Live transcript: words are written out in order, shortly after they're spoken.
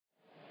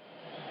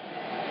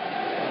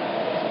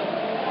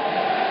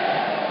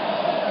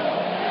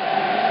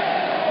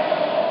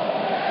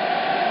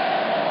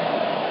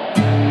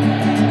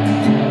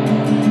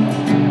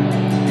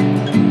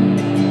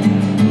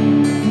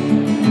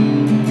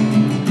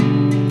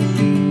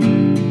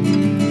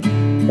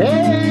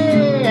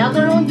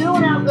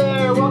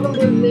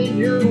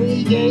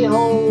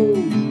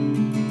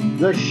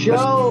The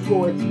show.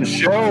 The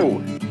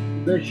show.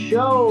 The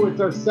show.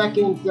 It's our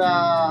second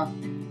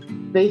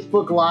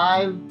Facebook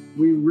Live.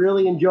 We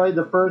really enjoyed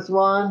the first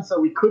one, so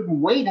we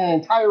couldn't wait an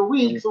entire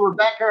week. So we're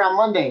back here on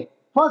Monday.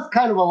 Plus,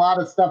 kind of a lot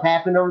of stuff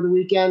happened over the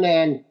weekend,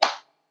 and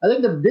I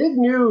think the big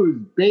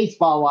news,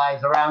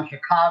 baseball-wise, around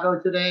Chicago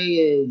today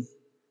is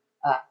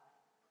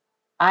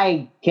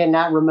I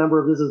cannot remember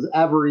if this has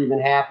ever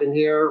even happened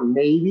here.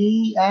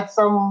 Maybe at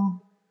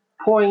some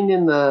point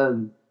in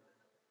the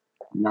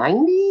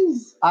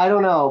 90s? I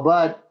don't know,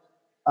 but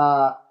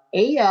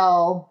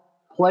AL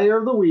Player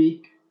of the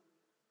Week,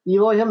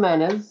 Eloy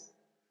Jimenez.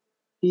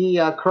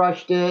 He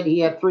crushed it. He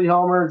had 3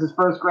 homers, his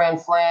first Grand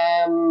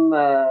Slam,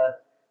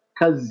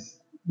 because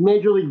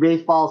Major League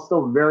Baseball is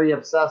still very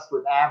obsessed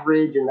with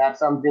average, and that's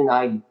something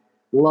I'd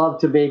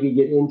love to maybe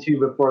get into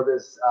before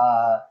this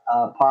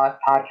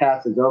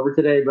podcast is over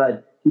today,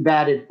 but he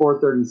batted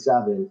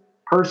 .437.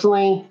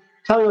 Personally,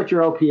 tell me what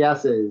your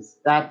OPS is.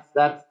 That's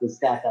the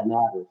stat that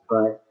matters,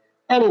 but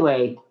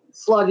anyway,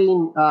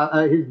 slugging,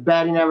 his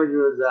batting average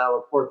was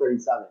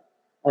 .437.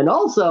 And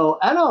also,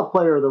 NL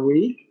Player of the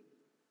Week,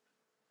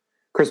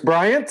 Chris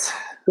Bryant.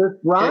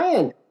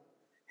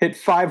 Hit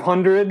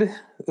 500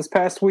 this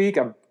past week.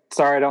 I'm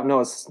sorry I don't know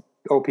his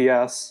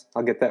OPS.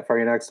 I'll get that for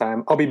you next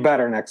time. I'll be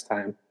better next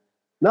time.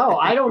 No,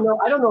 I don't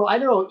know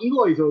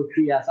Eloy's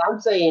OPS. I'm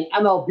saying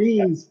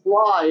MLB's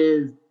flaw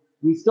is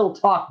we still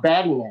talk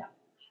batting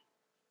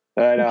average.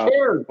 I know. Who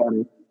cares?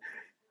 Funny.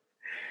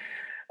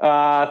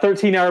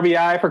 13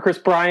 RBI for Chris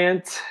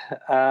Bryant.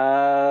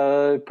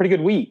 Pretty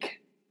good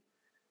week,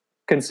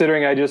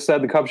 considering I just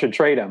said the Cubs should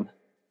trade him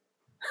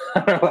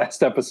on our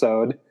last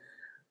episode.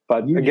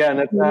 But again,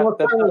 that's not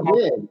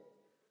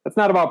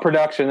about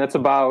production. That's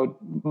about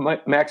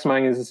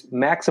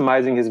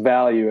maximizing his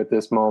value at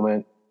this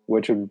moment,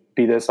 which would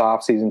be this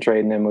offseason.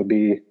 Trading him would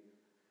be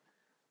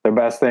their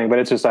best thing. But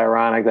it's just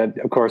ironic that,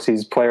 of course,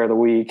 he's Player of the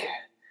Week.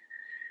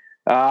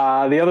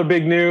 The other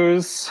big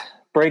news,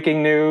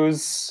 breaking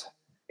news,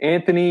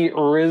 Anthony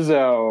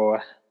Rizzo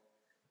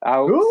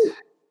out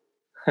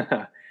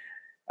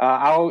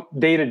out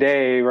day to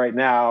day right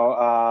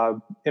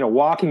now in a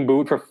walking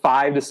boot for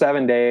 5 to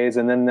 7 days,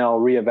 and then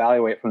they'll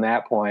reevaluate from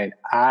that point.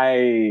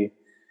 I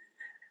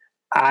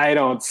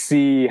don't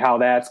see how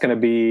that's going to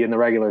be in the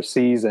regular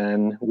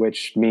season,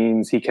 which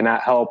means he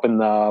cannot help in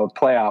the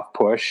playoff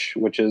push,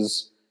 which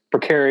is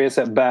precarious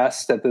at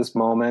best at this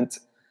moment.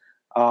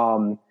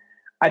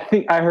 I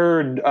think I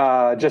heard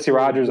Jesse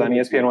Rogers on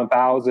ESPN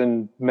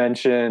 1000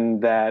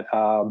 mention that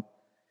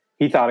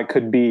he thought it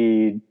could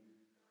be,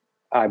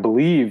 I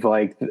believe,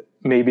 like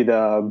maybe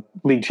the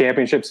League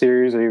Championship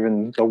Series or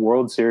even the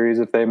World Series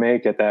if they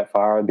make it that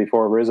far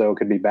before Rizzo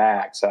could be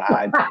back. So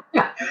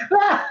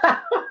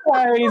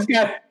he's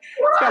got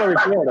to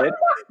report it.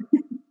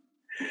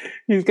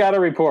 He's got to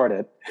report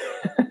it.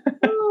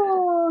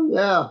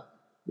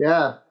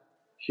 Yeah,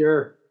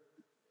 sure.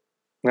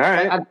 All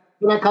right.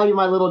 Can I call you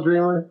my little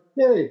dreamer?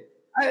 Hey.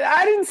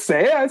 I didn't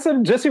say it. I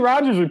said Jesse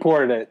Rogers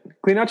reported it.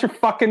 Clean out your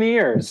fucking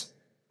ears.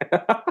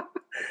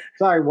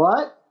 Sorry,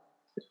 what?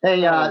 Hey,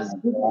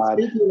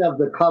 speaking of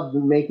the Cubs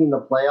making the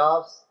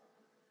playoffs,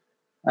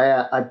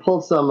 I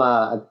pulled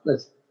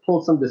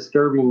some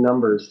disturbing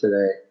numbers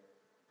today.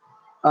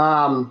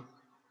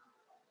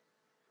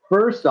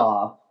 First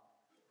off,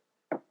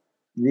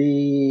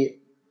 the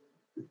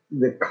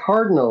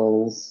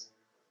Cardinals,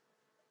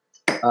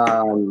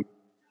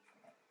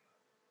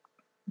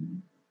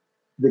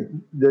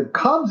 the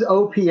Cubs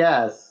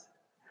OPS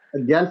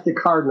against the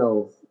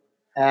Cardinals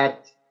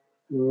at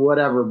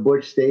whatever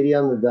Busch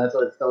Stadium, if that's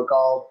what it's still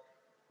called,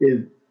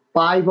 is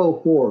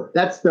 504.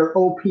 That's their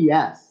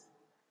OPS.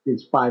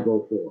 Is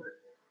 504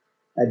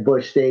 at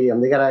Busch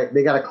Stadium. They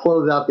gotta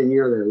close out the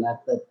year there.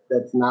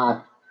 That's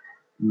not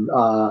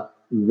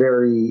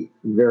very,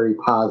 very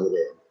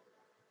positive.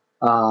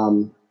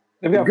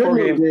 They've got 4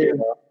 games here.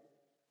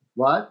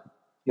 What?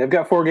 They've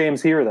got 4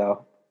 games here,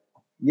 though.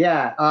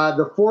 Yeah,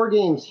 the 4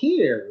 games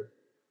here,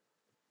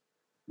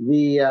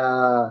 the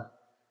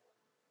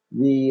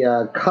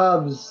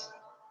Cubs,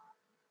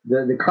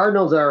 the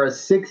Cardinals are a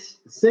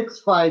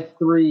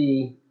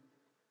 6.53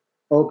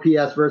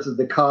 OPS versus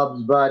the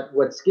Cubs, but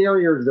what's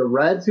scarier is the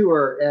Reds, who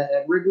are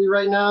at Wrigley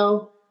right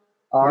now,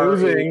 are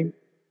losing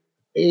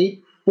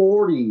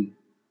 8.40.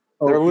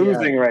 They're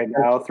losing right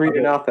now,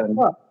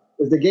 3-0.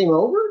 Is the game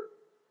over?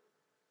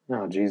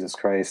 Oh, Jesus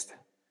Christ.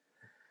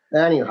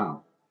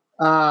 Anyhow,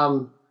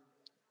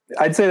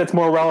 I'd say that's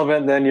more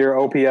relevant than your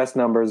OPS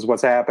numbers,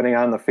 what's happening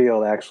on the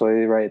field,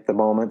 actually, right at the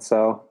moment.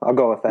 So I'll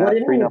go with that. What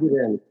inning is it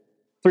in?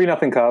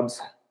 3-0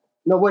 Cubs.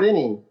 No, what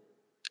inning?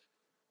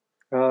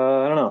 I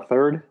don't know,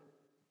 3rd?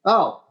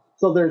 Oh,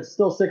 so there's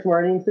still 6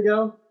 more innings to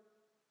go?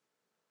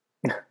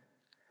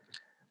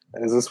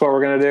 Is this what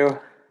we're going to do?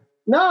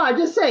 No, I'm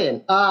just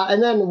saying.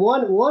 And then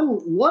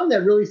one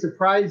that really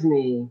surprised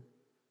me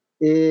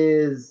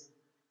is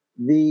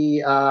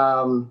the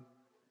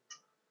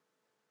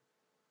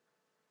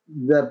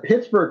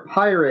Pittsburgh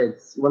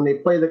Pirates, when they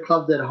play the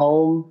Cubs at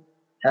home,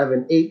 have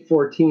an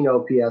 8.14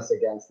 OPS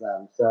against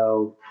them.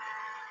 So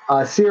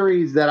a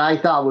series that I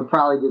thought would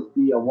probably just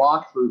be a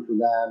walkthrough for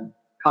them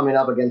coming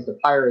up against the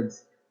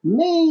Pirates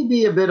may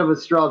be a bit of a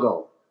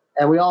struggle.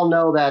 And we all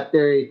know that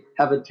they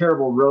have a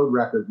terrible road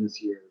record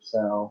this year.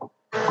 So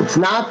it's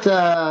not,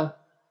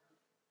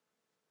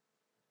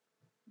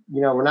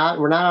 we're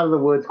not out of the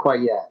woods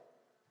quite yet.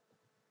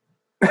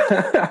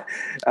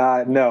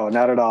 No,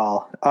 not at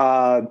all.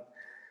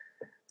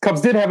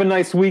 Cubs did have a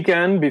nice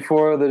weekend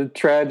before the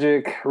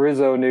tragic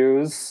Rizzo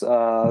news.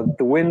 The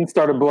wind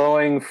started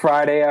blowing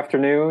Friday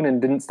afternoon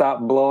and didn't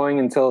stop blowing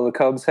until the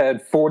Cubs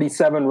had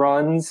 47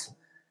 runs,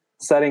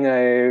 setting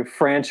a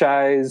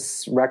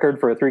franchise record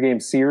for a 3-game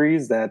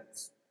series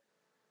that's,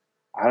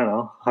 I don't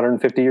know,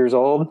 150 years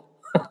old.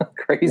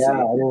 Crazy.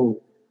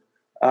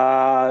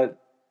 Yeah,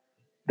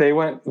 they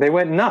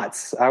went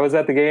nuts. I was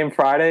at the game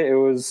Friday.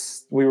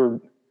 We were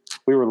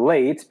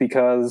late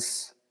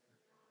because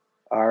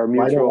our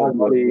mutual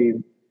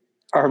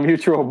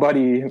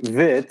buddy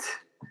Vit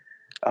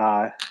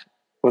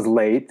was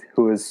late,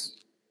 who is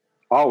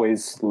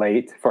always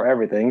late for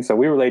everything. So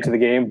we were late to the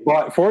game,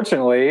 but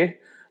fortunately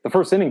the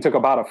first inning took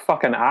about a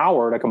fucking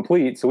hour to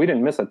complete, so we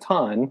didn't miss a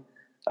ton.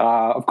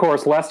 Of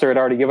course, Lester had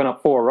already given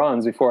up 4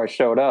 runs before I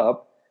showed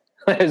up,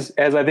 as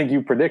I think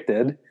you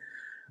predicted.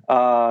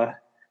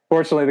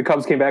 Fortunately, the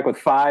Cubs came back with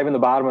 5 in the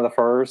bottom of the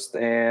first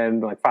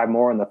and like 5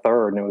 more in the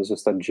third, and it was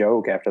just a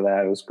joke after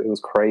that. It was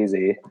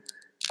crazy.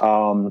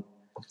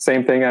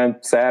 Same thing on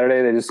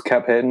Saturday. They just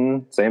kept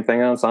hitting. Same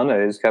thing on Sunday.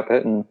 They just kept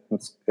hitting.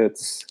 They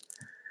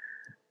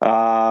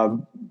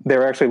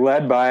were actually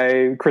led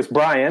by Chris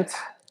Bryant.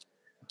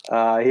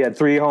 He had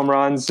 3 home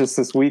runs just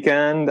this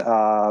weekend.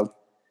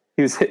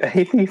 He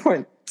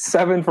went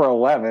 7 for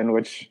 11,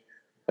 which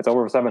that's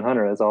over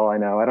 700. That's all I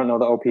know. I don't know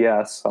the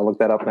OPS. I'll look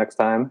that up next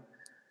time.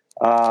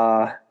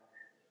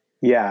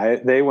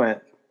 They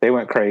went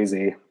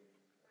crazy.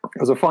 It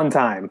was a fun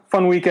time,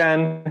 fun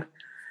weekend.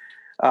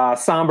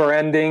 Somber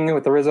ending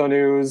with the Rizzo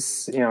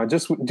news.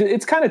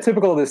 It's kind of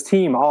typical of this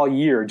team all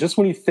year. Just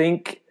when you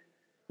think,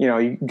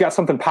 you got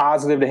something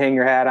positive to hang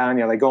your hat on,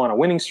 they go on a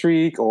winning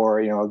streak,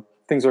 or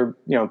things are,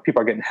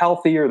 people are getting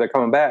healthy, or they're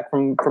coming back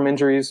from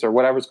injuries or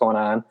whatever's going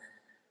on.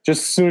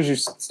 Just as soon as you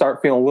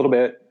start feeling a little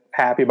bit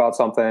happy about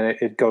something,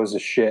 it goes to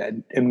shit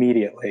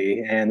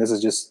immediately. And this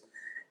is just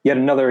yet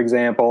another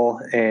example.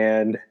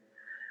 And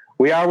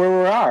we are where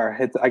we are.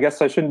 I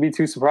guess I shouldn't be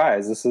too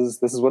surprised. This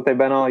is what they've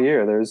been all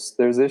year.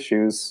 There's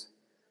issues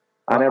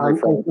on every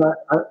front.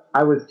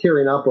 I was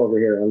tearing up over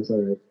here. I'm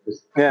sorry.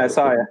 I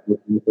saw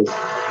you.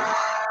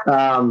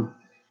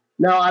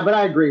 But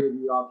I agree with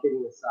you. All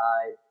kidding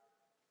aside,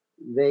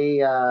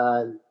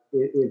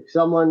 if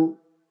someone,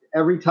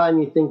 every time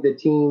you think the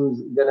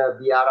team's gonna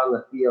be out on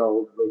the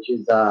field,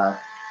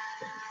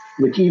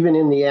 which even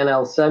in the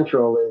NL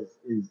Central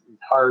is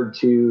hard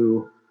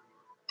to,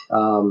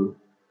 to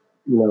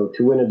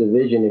win a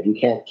division if you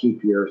can't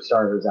keep your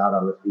starters out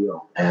on the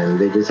field, and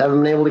they just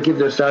haven't been able to keep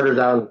their starters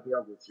out on the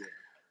field this year.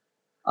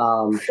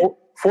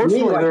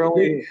 Fortunately, they're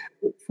only.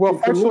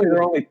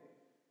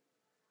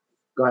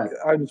 Go ahead.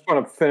 I just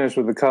want to finish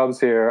with the Cubs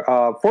here.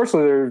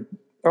 Fortunately, they're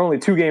only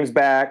 2 games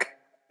back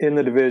in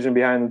the division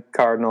behind the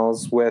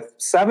Cardinals with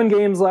 7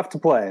 games left to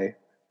play.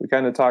 We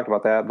kind of talked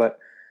about that, but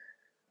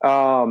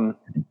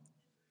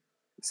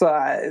so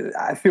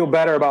I feel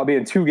better about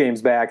being 2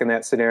 games back in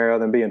that scenario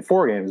than being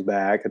 4 games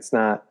back. It's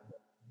not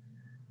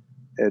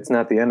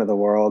the end of the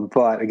world,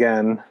 but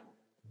again,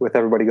 with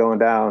everybody going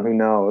down, who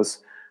knows?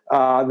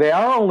 They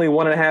are only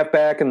 1.5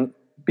 back and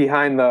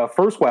behind the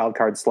first wild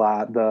card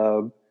slot.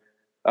 The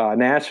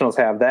Nationals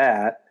have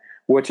that,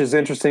 which is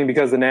interesting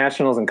because the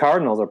Nationals and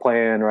Cardinals are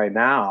playing right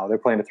now. They're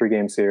playing a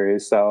 3-game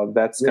series, so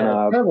that's kind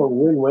of a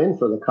win-win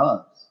for the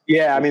Cubs.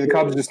 Yeah, I mean, the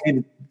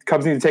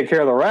Cubs need to take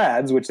care of the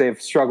Reds, which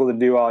they've struggled to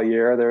do all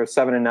year. They're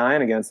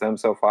 7-9 against them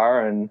so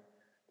far, and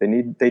they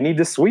need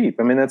to sweep.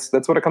 I mean, that's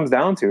what it comes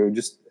down to.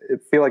 Just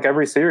feel like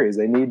every series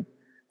they need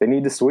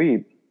to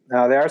sweep.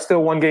 They are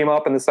still 1 game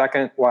up in the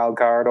second wild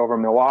card over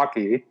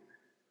Milwaukee,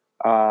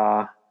 who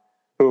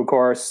of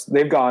course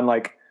they've gone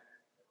like.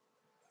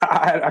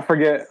 I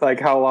forget like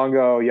how long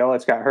ago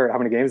Yelich got hurt, how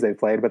many games they've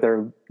played, but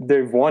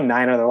they've won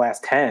 9 out of their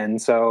last 10.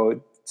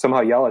 So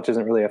somehow Yelich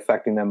isn't really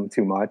affecting them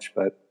too much,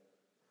 but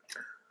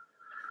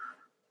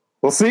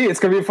we'll see. It's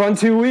going to be a fun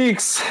 2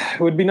 weeks. It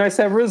would be nice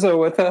to have Rizzo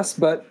with us,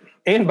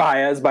 and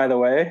Baez, by the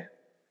way.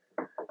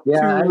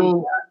 Yeah, I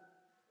mean,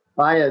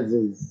 Baez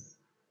is.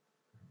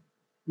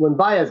 When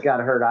Baez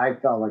got hurt, I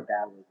felt like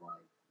that was like,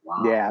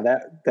 wow. Yeah,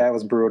 that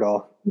was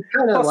brutal. It's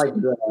kind of like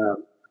the.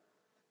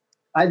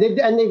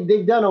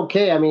 They've done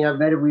okay. I mean, I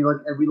bet if we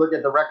look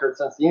at the record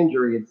since the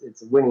injury,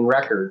 it's a winning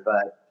record,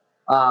 but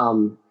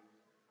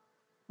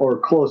or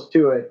close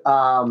to it.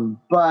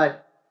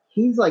 But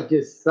he's like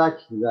just such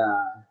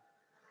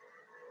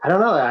I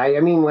don't know. I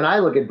mean, when I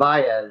look at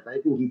Baez, I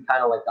think he's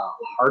kind of like the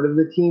heart of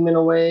the team in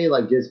a way,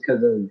 like just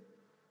because of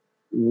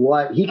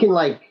what he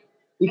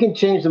can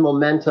change the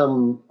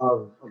momentum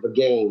of a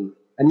game,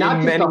 and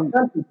not just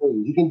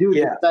offensively. He can do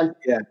it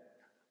defensively. Yeah,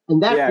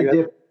 and that's the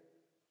difference.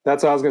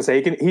 That's what I was going to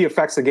say. He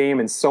affects the game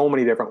in so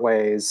many different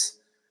ways.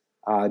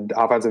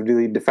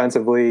 offensively,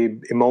 defensively,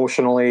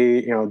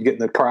 emotionally, getting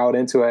the crowd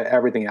into it,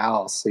 everything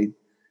else.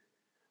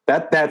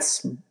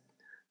 That's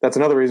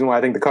another reason why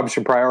I think the Cubs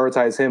should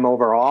prioritize him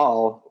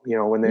overall,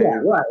 when they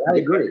I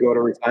agree. Go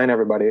to resign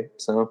everybody.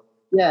 So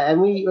yeah,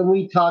 and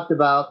we talked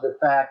about the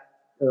fact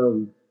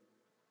of,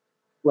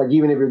 like,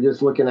 even if you're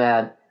just looking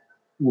at,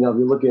 if you're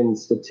looking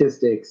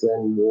statistics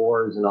and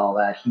WARs and all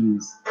that,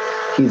 he's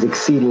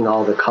exceeding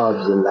all the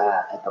Cubs in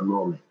that at the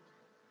moment.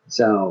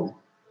 So,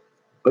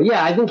 but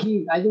yeah, I think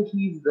he's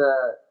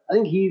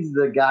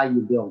the guy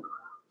you build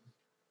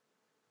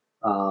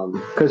around.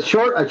 Because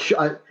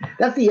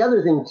that's the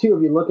other thing too.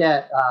 If you look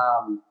at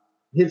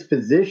his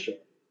position,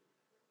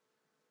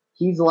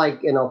 he's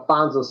like an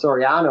Alfonso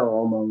Soriano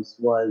almost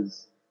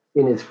was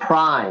in his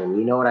prime.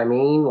 You know what I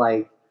mean?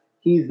 Like,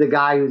 he's the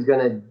guy who's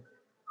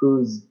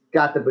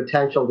got the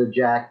potential to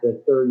jack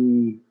the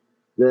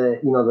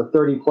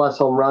 30 plus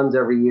home runs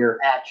every year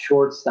at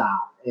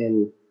shortstop,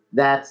 and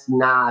that's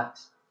not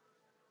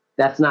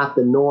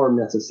the norm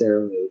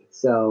necessarily.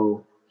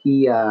 So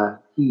he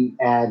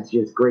adds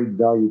just great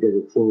value to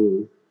the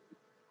team.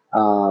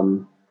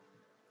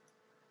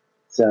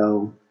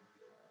 So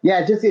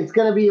yeah, it's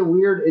going to be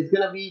it's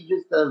going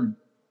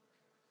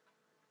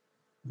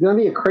to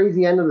be a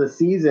crazy end of the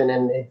season,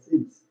 and it's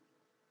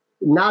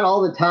not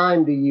all the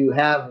time do you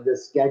have the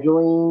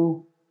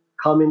scheduling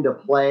come into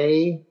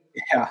play.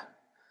 Yeah.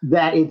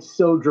 That it's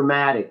so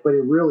dramatic, but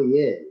it really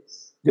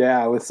is.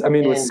 Yeah, with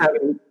seven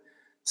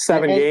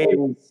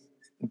games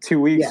in 2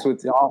 weeks,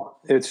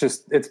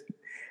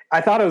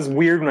 I thought it was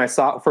weird when I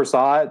first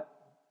saw it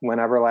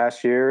whenever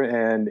last year,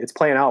 and it's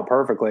playing out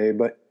perfectly,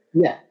 but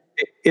yeah,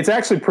 it's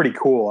actually pretty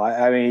cool.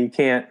 I mean, you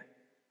can't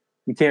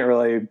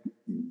really,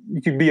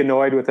 you could be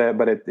annoyed with it,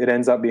 but it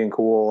ends up being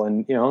cool.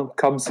 And,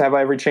 Cubs have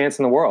every chance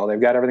in the world. They've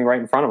got everything right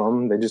in front of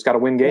them. They just got to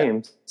win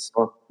games.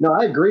 So. No,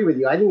 I agree with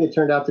you. I think it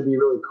turned out to be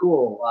really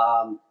cool.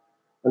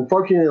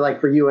 Unfortunately,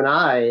 like for you and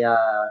I,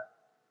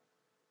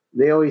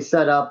 they always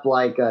set up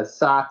like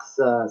Sox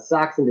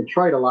in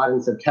Detroit a lot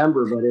in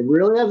September, but it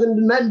really hasn't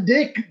meant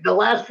dick the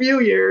last few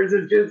years.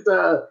 It's just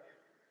a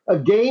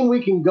game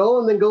we can go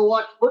and then go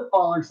watch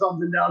football or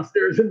something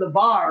downstairs in the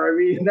bar. I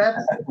mean,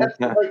 that's like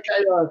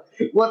kind of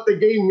what the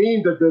game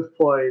means at this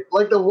point.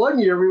 Like the one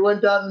year we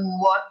went down and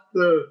watched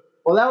that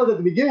was at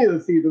the beginning of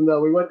the season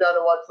though. We went down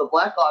and watched the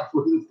Blackhawks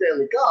win the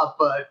Stanley Cup,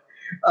 but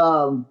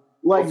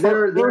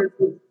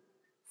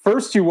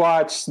first you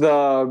watch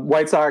the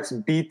White Sox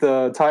beat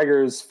the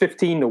Tigers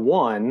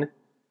 15-1.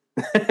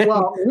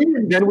 Well, we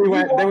went down. It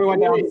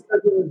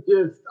was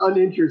just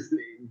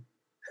uninteresting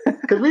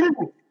because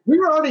we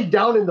were already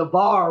down in the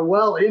bar,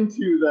 well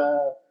into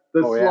the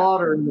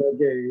slaughter in the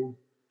game.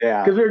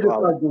 Yeah, because we were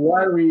just like,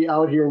 why are we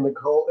out here in the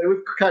cold? It was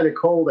kind of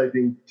cold, I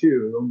think,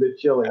 too, a bit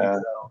chilly. Yeah.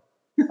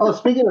 So,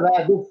 speaking of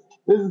that,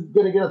 this is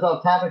going to get us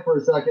off topic for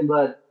a second,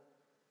 but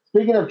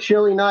speaking of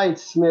chilly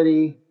nights,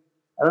 Smitty,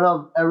 I don't know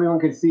if everyone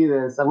could see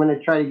this. I'm going to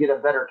try to get a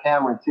better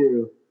camera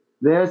too.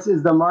 This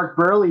is the Mark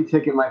Buehrle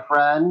ticket, my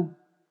friend.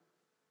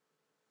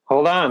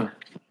 Hold on.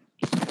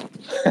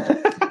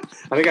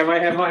 I think I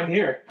might have mine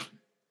here.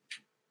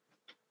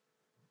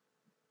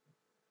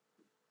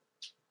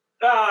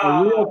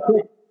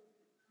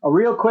 A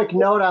real quick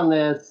note on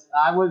this.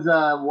 I was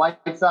a White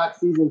Sox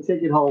season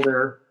ticket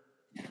holder,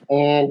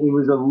 and it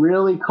was a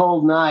really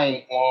cold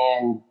night,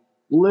 and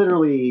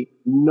literally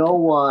no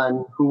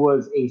one who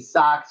was a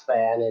Sox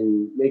fan,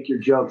 and make your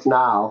jokes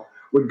now,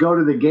 would go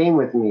to the game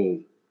with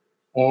me.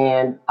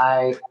 And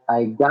I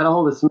got a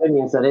hold of Smitty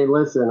and said, hey,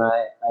 listen,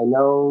 I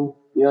know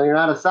you're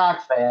not a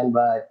Sox fan,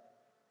 but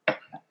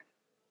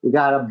we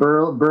got a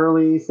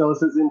Buehrle,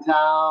 Sosa's in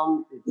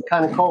town. It's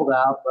kind of cold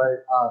out,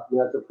 but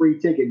it's a free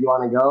ticket. You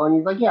want to go? And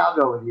he's like, yeah, I'll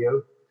go with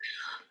you.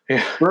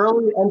 Yeah.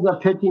 Buehrle ends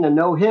up pitching a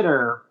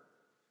no-hitter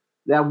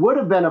that would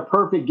have been a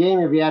perfect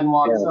game if he hadn't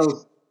walked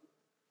Sosa.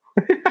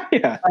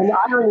 Yeah. And the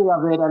irony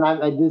of it,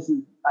 and this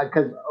is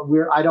because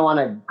I don't want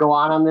to go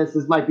on this.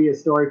 This might be a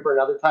story for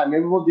another time.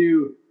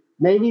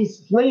 Maybe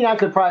Smitty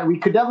and I we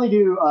could definitely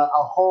do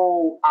a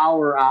whole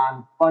hour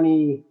on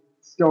funny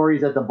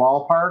stories at the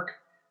ballpark.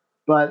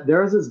 But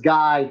there's this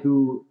guy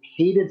who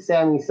hated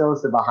Sammy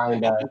Sosa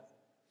behind us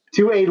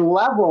to a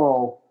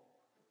level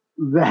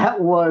that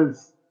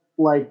was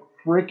like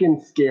freaking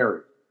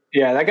scary.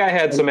 Yeah, that guy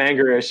had some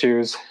anger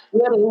issues. He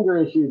had anger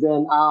issues,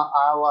 and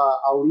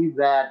I'll leave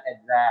that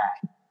at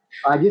that.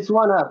 I just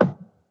want to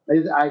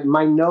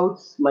my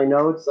notes. I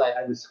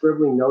was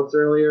scribbling notes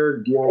earlier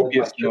dealing with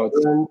my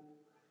children,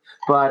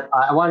 but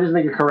I want to just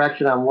make a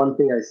correction on one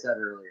thing I said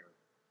earlier.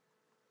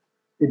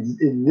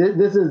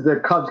 This is the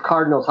Cubs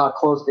Cardinals, how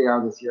close they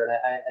are this year,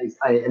 and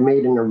I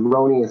made an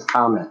erroneous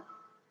comment.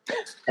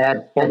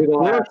 It won't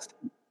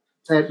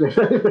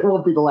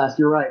be the last.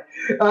 You're right.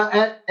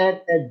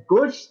 At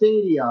Busch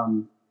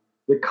Stadium,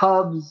 the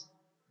Cubs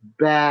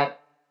bat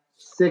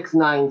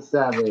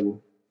 .697,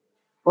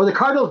 or the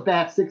Cardinals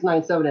bat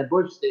 .697 at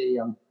Busch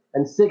Stadium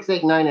and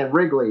 .689 at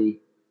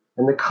Wrigley,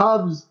 and the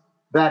Cubs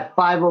bat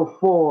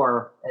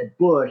 .504 at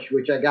Busch,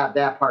 which I got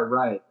that part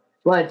right.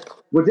 But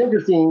what's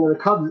interesting, the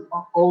Cubs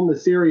own the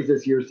series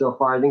this year so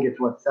far. I think it's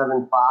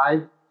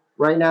 7-5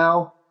 right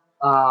now.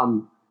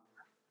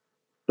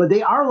 But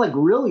they are like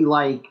really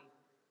like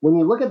when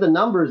you look at the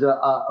numbers,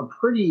 a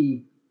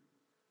pretty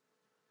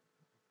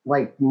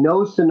like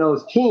nose to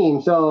nose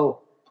team. So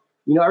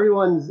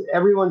everyone's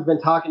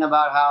been talking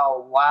about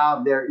how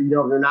wow they're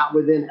they're not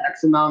within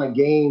X amount of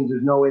games.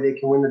 There's no way they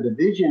can win the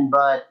division,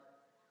 but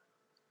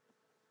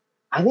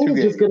I think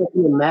it's just going to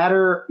be a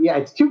matter. Yeah,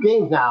 it's 2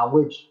 games now.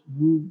 Which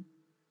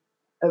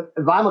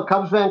if I'm a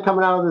Cubs fan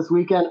coming out of this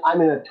weekend,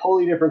 I'm in a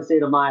totally different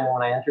state of mind than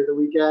when I entered the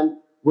weekend.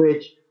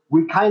 Which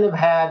we kind of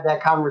had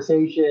that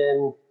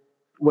conversation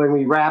when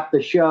we wrapped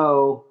the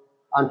show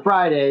on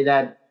Friday.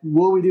 That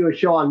will we do a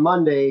show on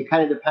Monday?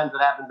 Kind of depends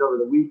what happens over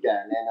the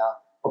weekend. And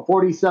a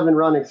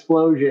 47-run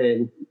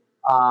explosion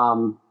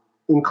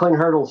in Clint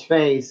Hurdle's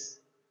face.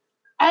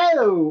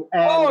 Oh,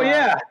 and,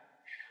 yeah.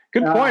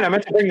 Good point. I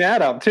meant to bring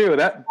that up too.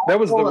 That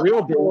was the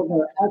real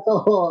deal.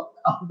 Asshole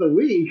of the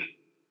week.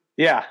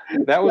 Yeah,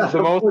 that was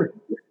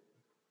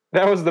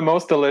the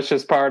most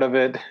delicious part of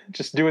it.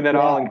 Just doing that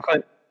all in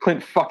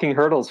Clint fucking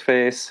Hurdle's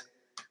face.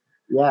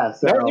 Yeah,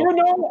 so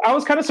I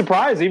was kind of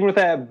surprised, even with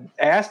that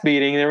ass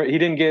beating, he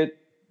didn't get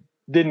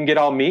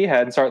all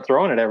meathead and start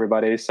throwing at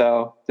everybody.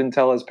 So didn't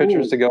tell his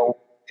pitchers to go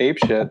ape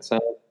shit. So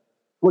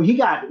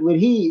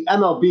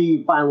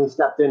MLB finally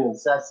stepped in and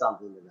said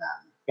something to them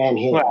and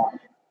him. Well,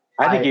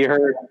 I think he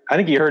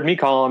heard me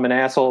call him an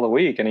asshole of the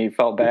week, and he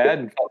felt bad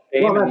and felt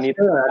shame. Well, that's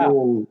good. I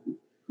mean,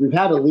 we've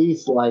had at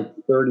least like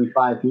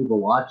 35 people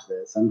watch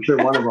this. I'm sure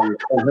one of them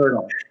heard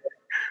of it.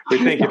 We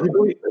think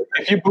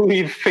if you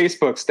believe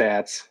Facebook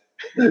stats,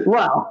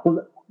 well,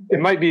 they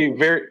might be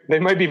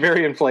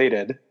very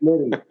inflated.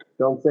 Maybe.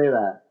 Don't say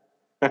that.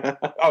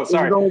 Oh,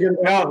 sorry.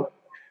 No,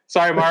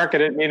 sorry, Mark. I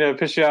didn't mean to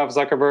piss you off,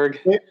 Zuckerberg.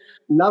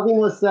 Nothing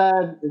was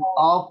said.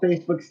 All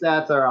Facebook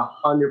stats are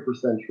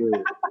 100% true.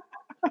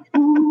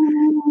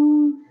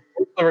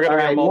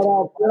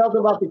 What else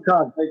about the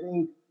Cubs?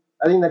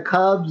 I think the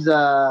Cubs,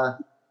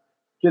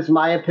 just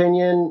my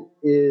opinion,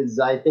 is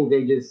I think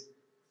they just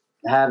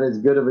have as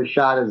good of a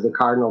shot as the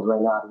Cardinals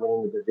right now to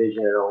winning the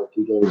division at only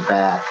 2 games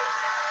back.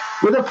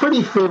 With a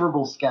pretty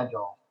favorable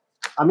schedule.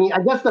 I mean,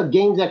 I guess the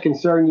games that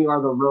concern you are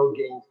the road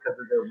games because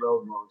of their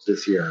road woes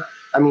this year.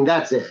 I mean,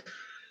 that's it.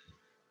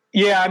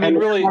 Yeah, I mean,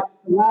 really.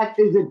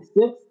 Is it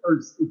 6 or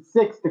it's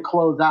 6 to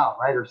close out,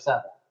 right? Or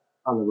 7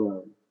 on the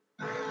road?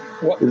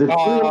 Is it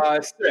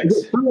 6?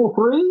 Is it 3 and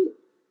 3?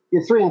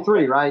 It's 3 and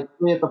 3, right?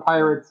 3 at the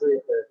Pirates, 3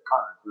 at the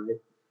Cards, right?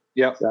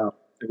 Yep. So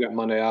we got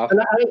Monday off.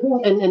 And I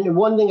think, and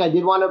one thing I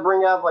did want to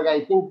bring up, like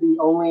I think the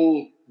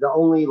only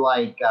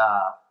like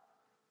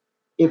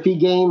iffy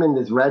game in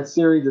this Red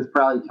series is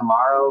probably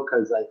tomorrow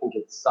because I think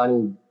it's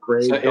sunny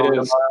gray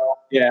tomorrow.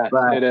 Yeah,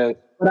 it is.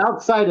 But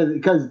outside of it,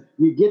 because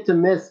you get to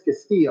miss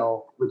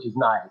Castillo, which is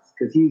nice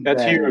because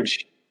that's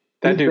huge.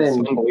 That dude's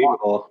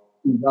unbelievable.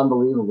 He's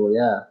unbelievable,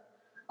 yeah.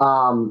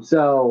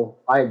 So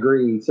I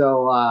agree.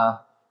 So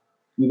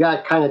you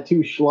got kind of 2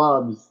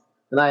 schlubs,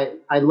 and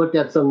I looked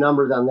at some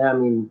numbers on them. I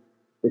mean,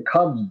 the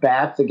Cubs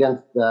bats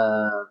against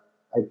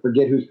I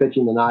forget who's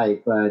pitching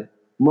tonight, but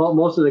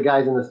most of the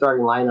guys in the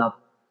starting lineup,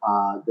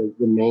 the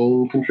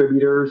main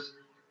contributors,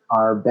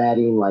 are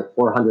batting like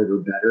 400 or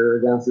better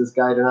against this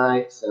guy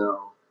tonight.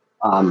 So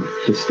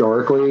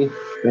historically,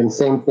 and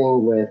same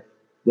thing with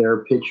their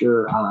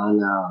pitcher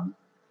on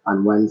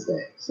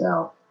Wednesday.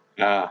 So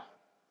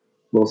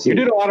we'll see. You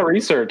did a lot of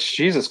research.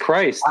 Jesus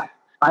Christ.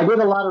 I did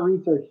a lot of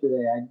research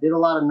today. I did a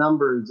lot of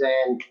numbers,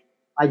 and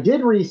I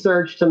did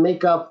research to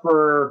make up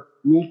for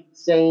me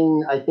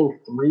saying, I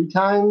think 3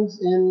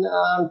 times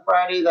on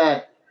Friday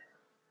that,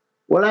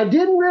 well, I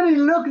didn't really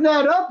look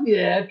that up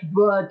yet,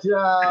 but,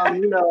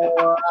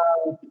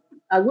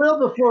 I will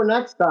before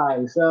next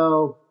time.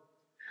 So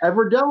if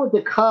we're done with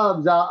the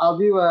Cubs, I'll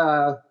do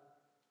a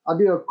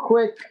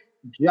quick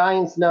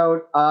Giants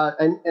note.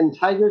 And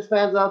Tigers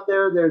fans out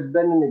there, there's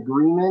been an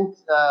agreement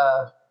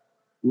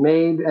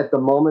made at the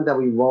moment that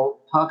we won't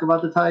talk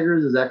about the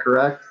Tigers. Is that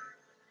correct?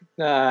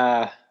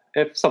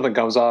 If something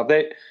comes up,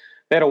 they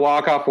had a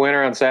walk-off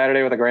winner on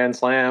Saturday with a grand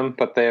slam,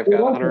 but they've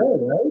got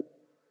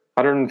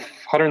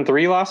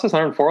 103 losses,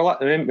 104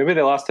 losses. Maybe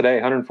they lost today,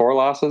 104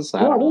 losses. No,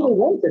 I think they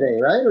won today,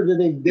 right? Or did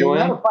they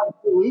had a 5-2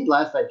 lead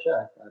last I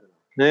checked? I don't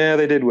know. Yeah,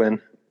 they did win.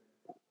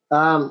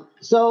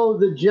 So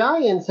the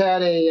Giants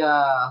had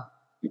the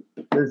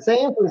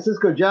San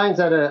Francisco Giants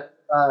had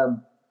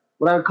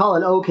what I would call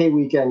an okay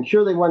weekend.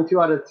 Sure, they won 2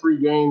 out of 3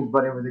 games,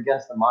 but it was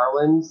against the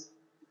Marlins.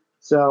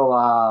 So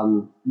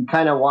you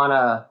kind of want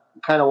to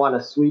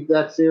sweep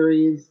that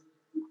series.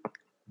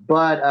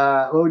 But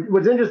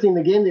what's interesting,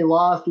 the game they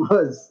lost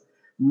was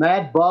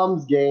Matt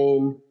Bum's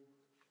game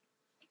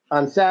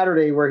on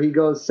Saturday, where he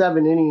goes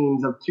 7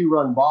 innings of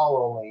 2-run ball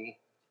only,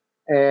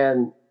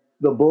 and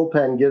the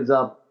bullpen gives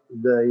up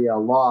the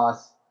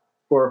loss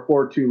for a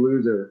 4-2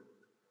 loser.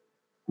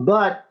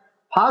 But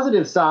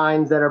positive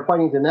signs that are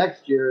pointing to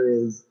next year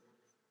is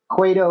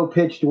Cueto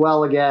pitched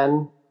well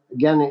again.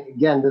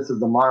 Again, this is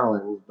the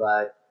Marlins,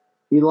 but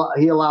he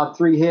allowed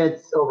 3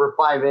 hits over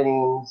 5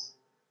 innings.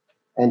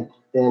 and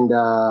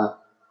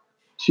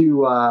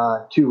two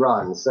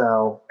runs.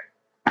 So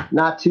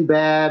not too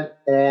bad.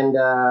 And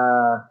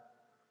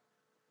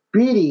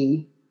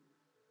Beatty,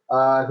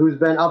 who's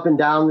been up and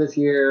down this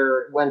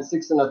year, went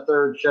 6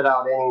 1/3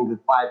 shutout innings with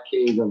 5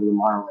 Ks over the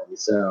Marlins.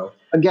 So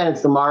again,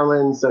 it's the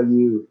Marlins, so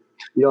you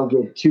don't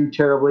get too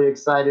terribly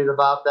excited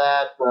about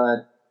that,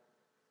 but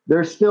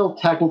they're still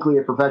technically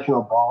a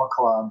professional ball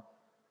club.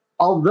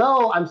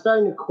 Although I'm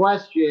starting to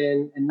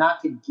question, and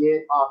not to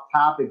get off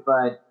topic,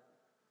 but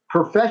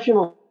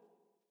professional.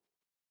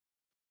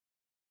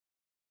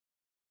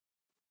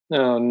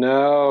 Oh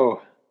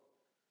no,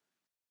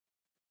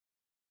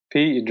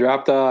 Pete, you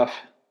dropped off.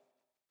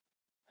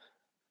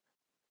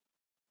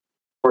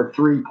 For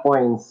 3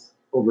 points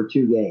over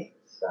 2 games.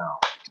 So,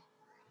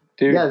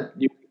 dude, yeah.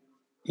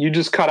 You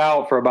just cut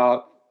out for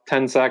about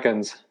 10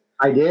 seconds.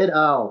 I did?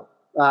 Oh,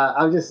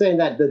 I was just saying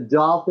that the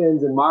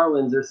Dolphins and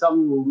Marlins, there's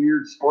some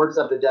weird sports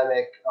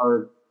epidemic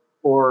or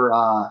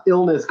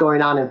illness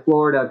going on in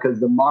Florida because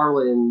the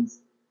Marlins,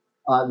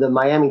 the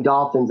Miami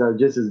Dolphins are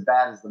just as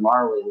bad as the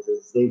Marlins,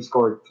 as they've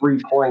scored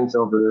 3 points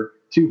over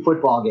 2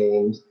 football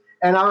games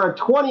and are a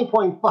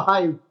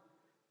 20.5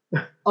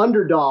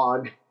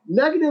 underdog.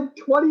 Negative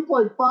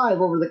 20.5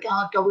 over the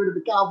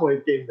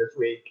Cowboys game this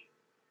week.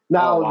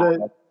 Now,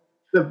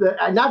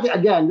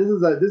 again, this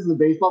is a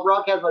baseball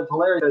broadcast, but it's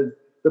hilarious.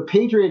 The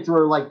Patriots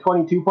were like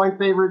 22-point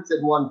favorites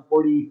and won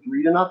 43-0.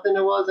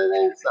 It was, I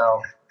think.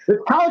 So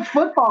it's college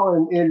football,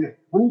 and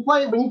when you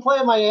play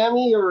in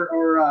Miami or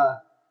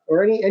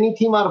any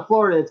team out of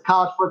Florida, it's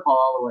college football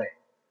all the way.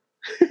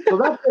 So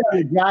that's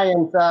the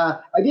Giants.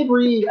 I did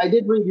read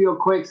real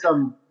quick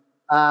some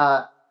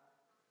a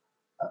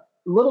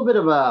little bit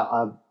of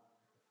a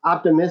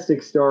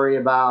optimistic story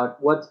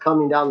about what's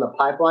coming down the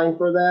pipeline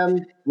for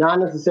them. Not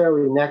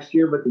necessarily next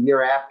year, but the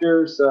year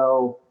after.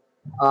 So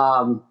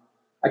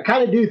I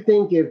kind of do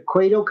think if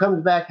Cueto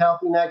comes back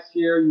healthy next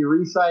year, you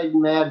re-sign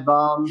Mad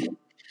Bum,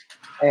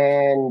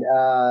 and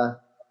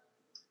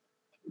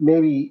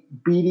maybe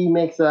Beatty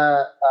makes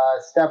a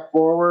step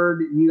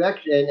forward. You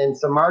actually and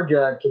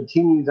Samardzija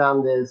continues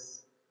on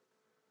this.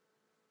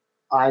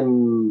 I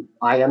am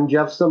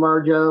Jeff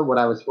Samardzija, what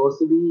I was supposed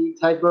to be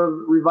type of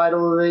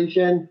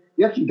revitalization.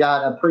 You actually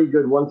got a pretty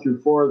good 1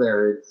 through 4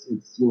 there. It's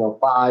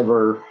 5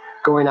 or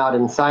going out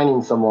and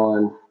signing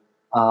someone.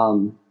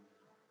 And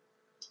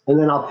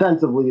then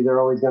offensively, they're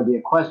always going to be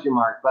a question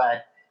mark.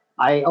 But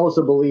I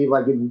also believe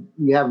like if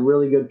you have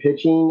really good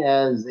pitching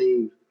as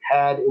they've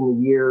had in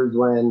the years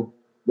when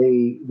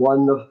they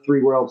won the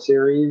 3 World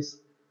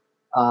Series,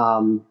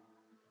 you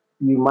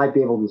might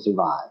be able to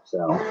survive.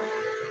 So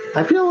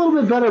I feel a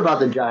little bit better about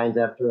the Giants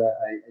after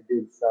I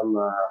did some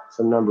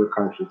number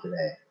crunching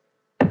today.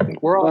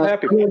 We're all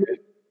happy for you.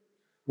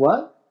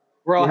 What?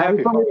 We're all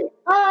happy for you.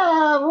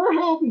 We're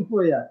happy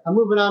for you. I'm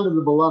moving on to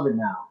the beloved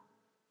now.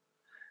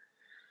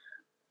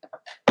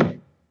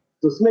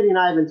 So Smitty and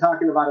I have been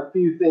talking about a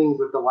few things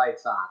with the White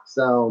Sox.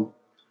 So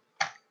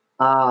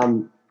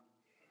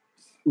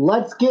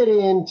let's get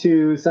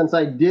into, since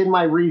I did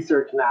my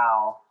research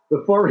now,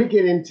 before we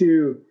get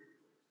into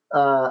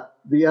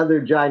the other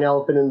giant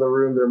elephant in the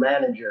room, their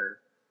manager,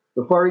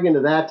 before we get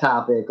into that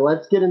topic,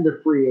 let's get into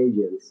free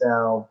agents.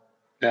 So,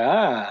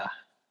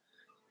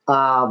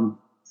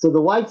 so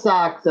the White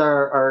Sox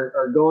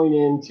are going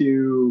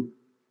into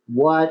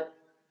what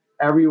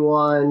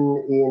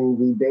everyone in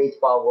the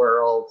baseball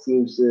world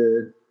seems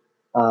to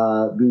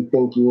be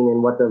thinking,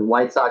 and what the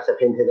White Sox have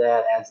hinted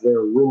at as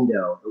their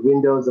window. The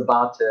window is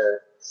about to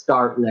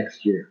start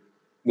next year.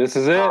 This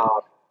is it.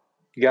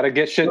 You got to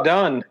get shit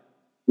done.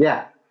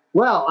 Yeah.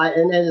 Well,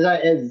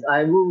 as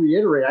I will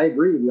reiterate, I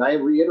agree with you. I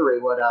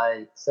reiterate what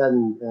I said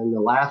in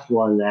the last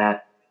one,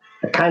 that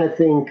I kind of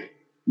think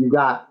you've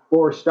got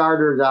 4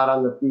 starters out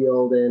on the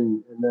field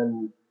and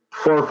then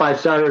 4 or 5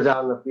 starters out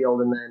on the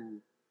field, and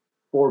then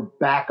 4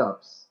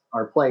 backups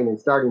are playing in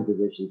starting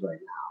positions right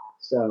now.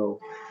 So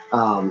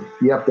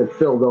you have to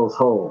fill those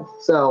holes.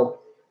 So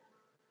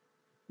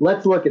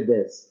let's look at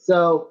this.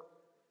 So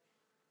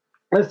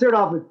let's start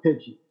off with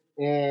pitching.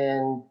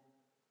 And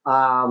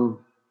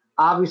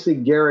obviously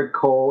Garrett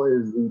Cole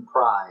is the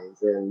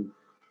prize. And,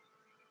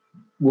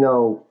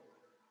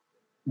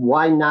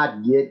 why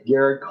not get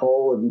Garrett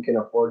Cole if you can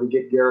afford to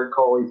get Garrett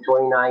Cole? He's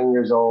 29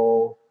 years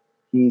old.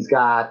 He's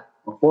got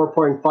a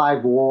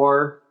 4.5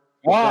 WAR.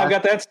 Oh, I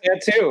got that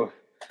stat too.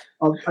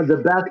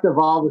 The best of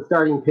all the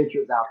starting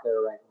pitchers out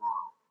there right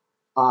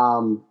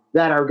now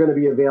that are going to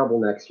be available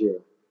next year.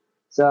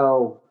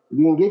 So if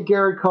you can get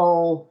Garrett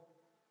Cole,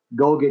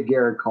 go get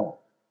Garrett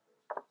Cole.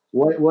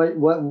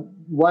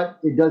 What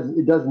it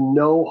does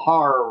no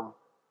harm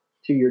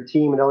to your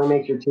team. It only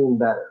makes your team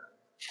better.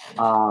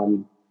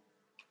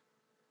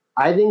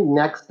 I think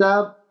next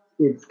up,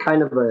 it's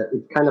kind of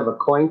a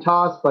coin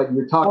toss, but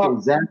you're talking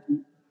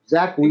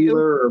Zach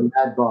Wheeler or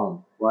Mad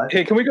Bum. What?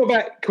 Hey, can we go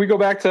back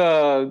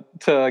to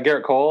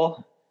Garrett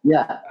Cole?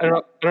 Yeah. I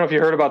don't know if you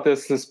heard about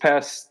this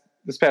past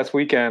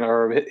weekend,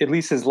 or at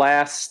least his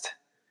last.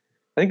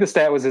 I think the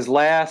stat was his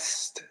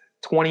last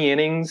 20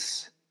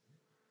 innings.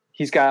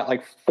 he's got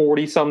like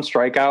 40 some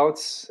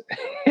strikeouts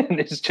and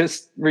is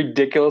just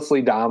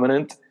ridiculously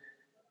dominant.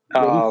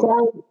 Yeah, he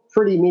sounds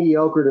pretty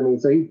mediocre to me,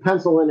 so he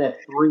penciled in at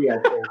 3, I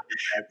think.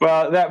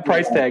 Well, that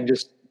price tag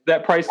just yeah,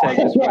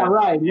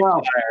 right.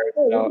 Well,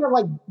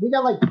 so. we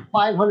got like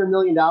 $500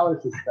 million to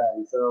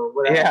spend, so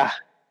whatever.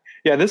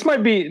 Yeah, this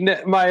might be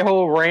my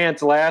whole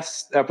rant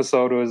last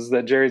episode was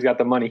that Jerry's got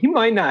the money. He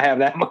might not have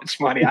that much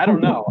money. I don't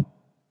know.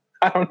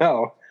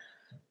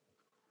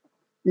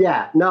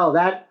 Yeah, no,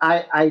 that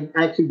I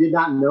actually did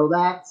not know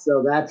that,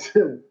 so that's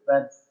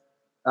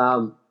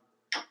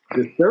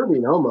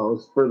disturbing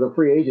almost for the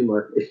free agent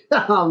market.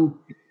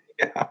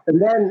 Yeah.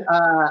 And then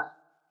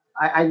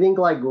I think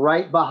like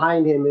right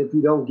behind him, if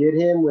you don't get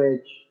him,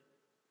 which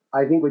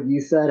I think what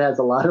you said has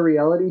a lot of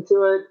reality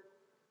to it,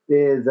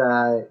 is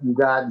you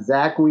got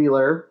Zach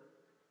Wheeler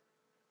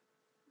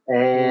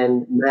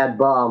and Mad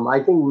Bum.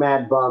 I think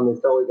Mad Bum is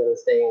totally going to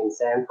stay in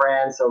San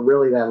Fran, so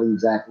really that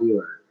leaves Zach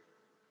Wheeler.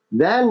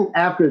 Then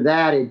after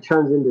that, it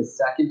turns into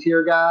second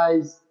tier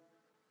guys,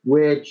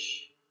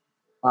 which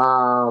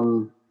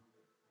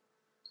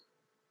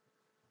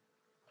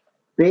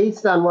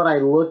based on what I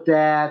looked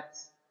at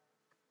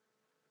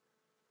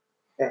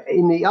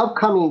in the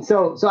upcoming,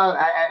 so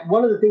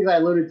one of the things I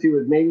alluded to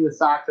is maybe the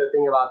Sox are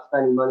thinking about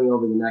spending money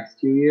over the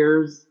next 2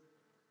 years.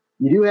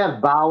 You do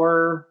have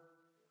Bauer,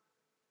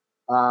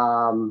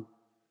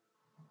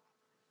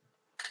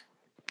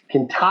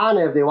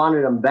 Quintana if they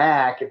wanted him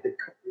back.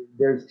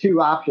 There's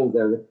 2 options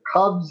there. The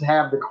Cubs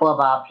have the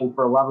club option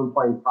for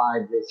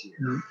 11.5 this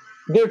year.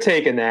 They're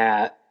taking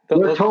that.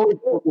 They're totally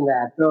taking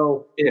that.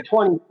 So in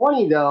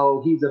 2020,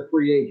 though, he's a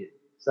free agent.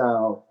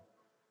 So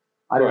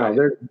I don't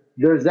know.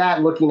 There's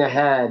that looking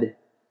ahead.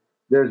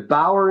 There's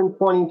Bauer in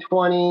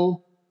 2020.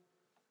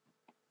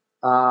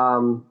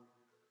 And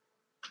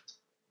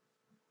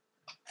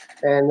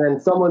then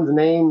someone's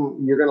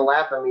name, you're going to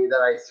laugh at me,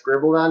 that I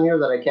scribbled on here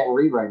that I can't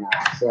read right now.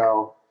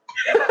 So,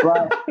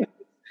 but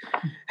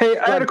hey,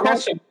 I had a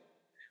question.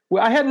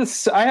 Well, I had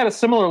a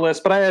similar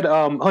list, but I had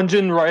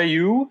Hyun-Jin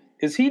Ryu.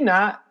 Is he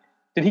not?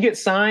 Did he get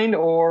signed,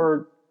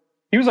 or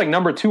he was like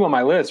number 2 on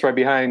my list, right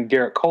behind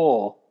Garrett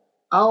Cole?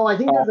 Oh, I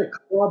think there's a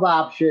club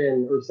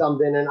option or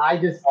something, and I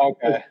just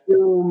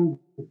assumed.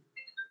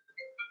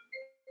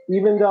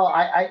 Even though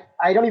I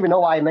don't even know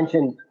why I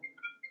mentioned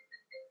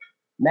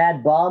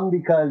Mad Bum,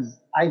 because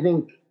I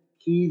think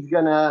his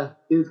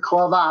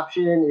club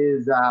option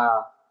is.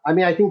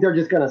 I think they're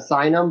just gonna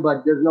sign him,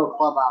 but there's no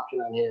club option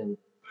on him.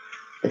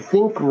 I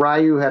think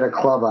Ryu had a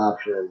club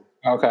option.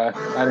 Okay,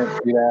 I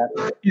didn't see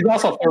that. He's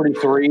also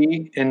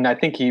 33, and I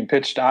think he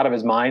pitched out of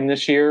his mind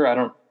this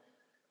year.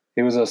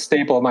 He was a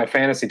staple of my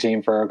fantasy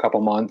team for a couple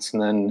months,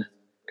 and then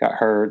got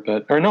hurt.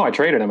 I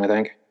traded him, I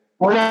think.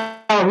 Or no,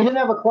 he didn't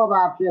have a club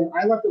option.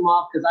 I left him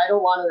off because I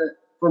don't want to.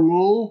 For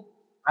me,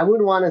 I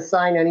wouldn't want to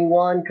sign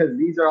anyone because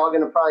these are all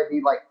going to probably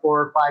be like 4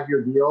 or 5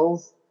 year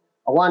deals.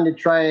 I wanted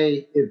to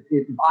try,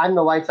 if I'm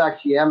the White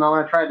Sox GM, I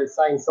want to try to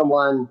sign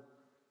someone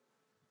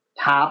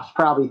tops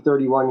probably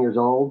 31 years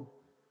old.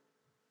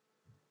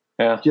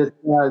 Yeah. Just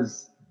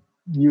because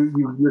you're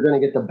going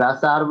to get the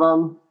best out of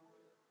them.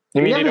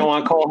 You mean you don't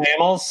want Cole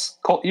Hamels?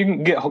 You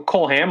can get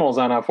Cole Hamels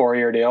on a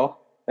 4-year deal.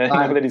 I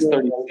think that he's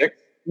 36.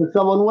 If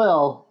someone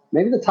will.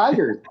 Maybe the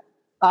Tigers.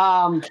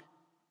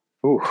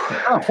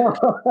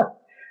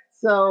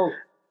 So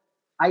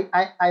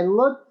I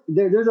looked,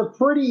 there's a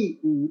pretty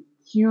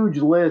huge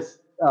list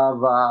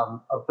of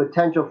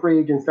potential free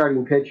agent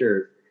starting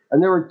pitchers.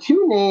 And there were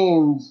 2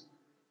 names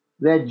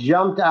that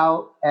jumped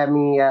out at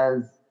me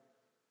as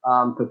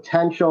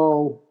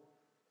potential.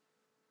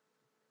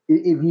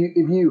 If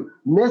you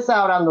miss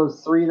out on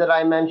those 3 that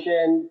I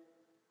mentioned,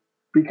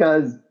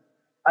 because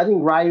I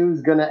think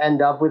Ryu's going to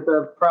end up with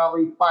a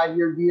probably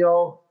 5-year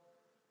deal.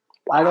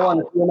 Wow. I don't want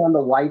to see him on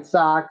the White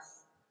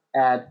Sox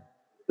at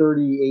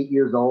 38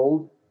 years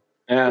old.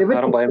 Yeah, I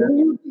don't blame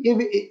him.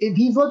 If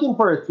he's looking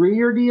for a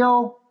 3-year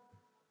deal,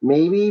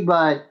 maybe,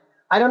 but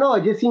I don't know.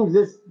 It just seems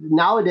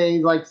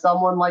nowadays like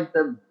someone like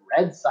the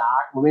Red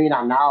Sox, well, maybe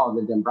not now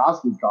that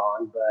Dombrowski's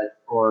gone,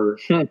 or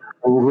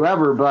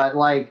whoever, but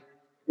like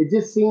it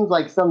just seems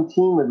like some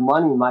team with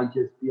money might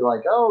just be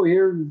like, oh,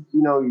 here's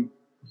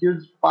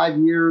 5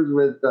 years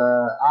with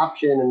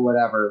option and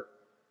whatever.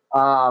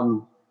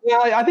 Yeah,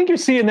 I think you're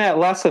seeing that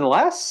less and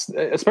less,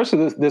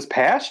 especially this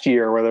past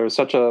year where there was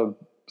such a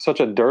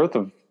dearth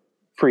of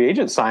free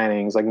agent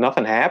signings. Like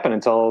nothing happened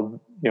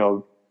until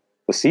the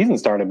season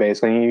started.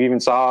 Basically, and you even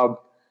saw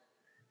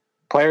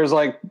players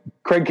like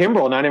Craig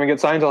Kimbrell not even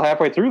get signed until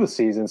halfway through the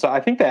season. So I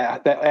think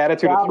that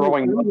attitude of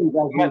throwing, he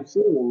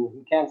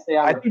can't stay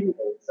on the field.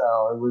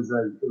 So it was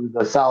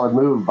a solid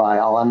move by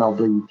all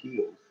MLB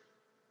teams.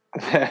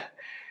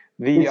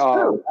 It's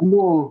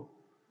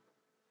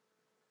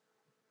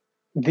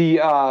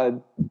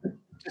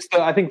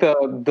true. I think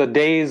the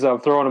days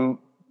of throwing them,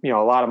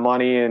 a lot of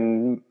money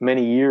and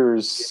many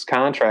years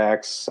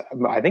contracts,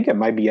 I think it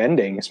might be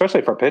ending,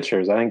 especially for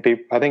pitchers. I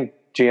think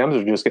GMs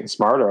are just getting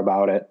smarter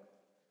about it.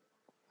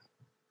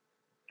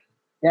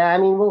 Yeah, I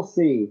mean, we'll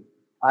see.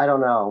 I don't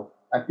know.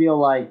 I feel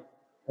like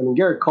I mean,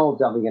 Garrett Cole's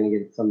definitely going to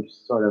get some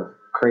sort of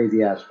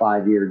crazy ass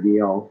 5-year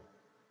deal.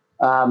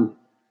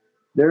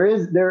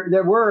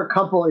 There were a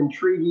couple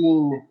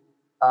intriguing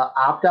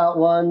opt out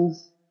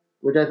ones,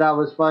 which I thought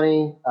was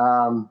funny.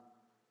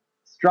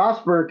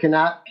 Strasburg can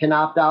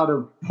opt out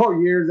of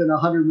 4 years and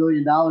 $100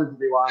 million if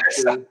they want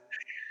to.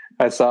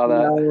 I saw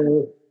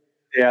that.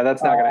 Yeah,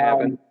 that's not going to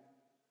happen.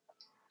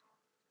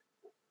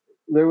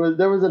 There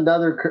was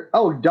another.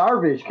 Oh,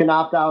 Darvish can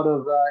opt out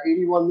of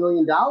 $81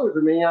 million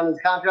remaining on his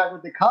contract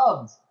with the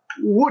Cubs.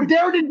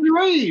 Dare to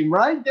dream,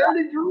 right? Dare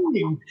to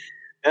dream.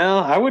 No,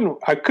 I wouldn't.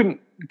 I couldn't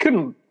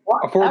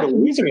afford to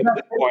lose him at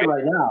this point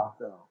right now.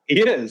 So. He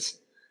is.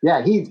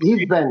 Yeah, he's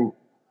been.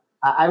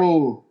 I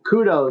mean,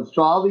 kudos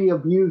to all the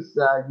abuse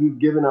you've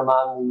given him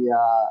on the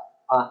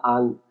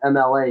on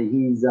MLA.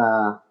 He's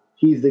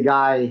the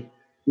guy.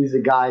 He's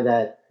the guy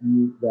that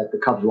the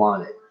Cubs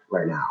wanted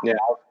right now. Yeah,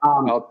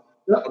 I'll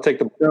take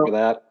the blame for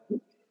that.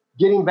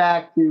 Getting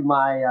back to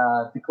my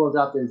to close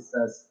out this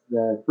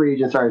the free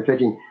agent started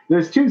pitching.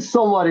 There's two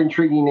somewhat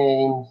intriguing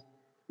names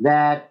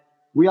that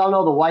we all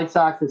know. The White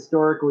Sox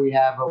historically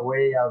have a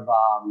way of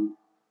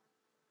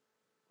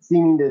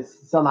seeming to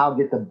somehow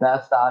get the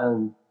best out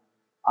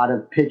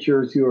of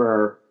pitchers who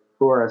are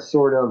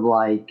sort of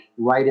like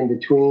right in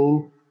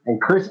between.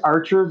 And Chris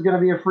Archer is going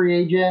to be a free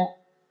agent,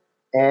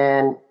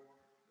 and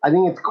I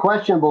think it's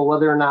questionable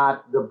whether or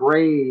not the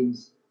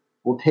Braves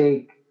will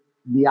take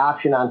the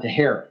option on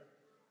Teheran.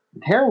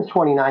 Teheran's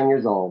 29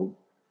 years old.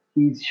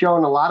 He's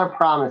shown a lot of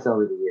promise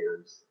over the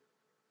years,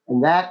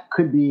 and that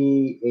could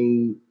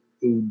be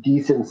a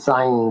decent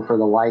signing for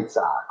the White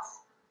Sox.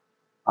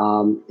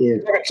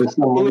 If for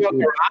some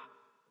reason,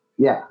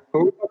 yeah,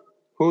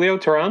 Julio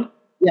Teheran.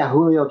 Yeah,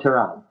 Julio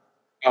Teheran.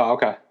 Oh,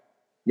 okay.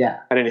 Yeah.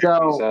 I didn't hear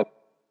what you said.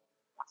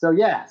 So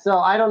yeah, so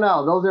I don't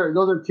know. Those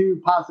are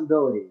two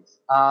possibilities.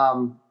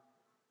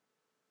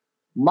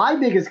 My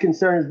biggest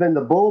concern has been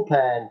the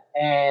bullpen,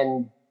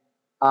 and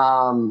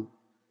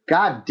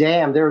God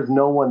damn, there is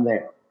no one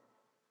there.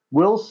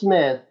 Will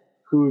Smith,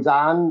 who's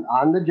on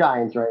the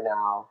Giants right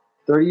now,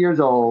 30 years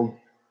old,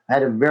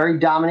 had a very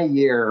dominant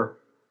year.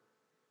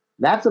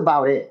 That's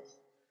about it.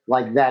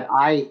 Like that,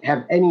 I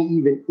have any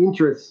even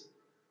interest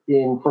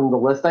in from the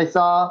list I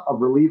saw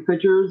of relief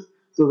pitchers.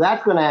 So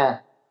that's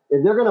gonna,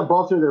 if they're gonna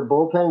bolster their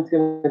bullpen, it's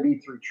gonna be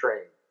through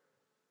trade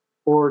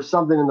or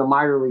something in the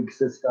minor league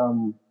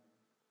system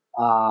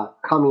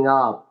coming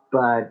up.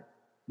 But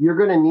you're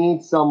gonna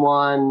need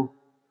someone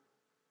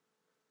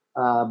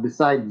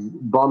besides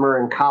Bummer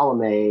and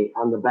Colomé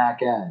on the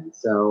back end.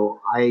 So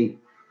I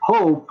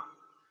hope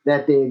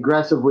that they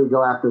aggressively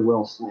go after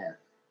Will Smith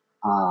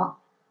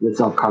this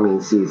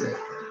upcoming season.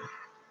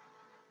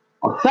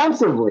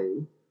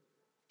 Offensively,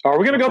 are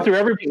we going to go through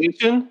every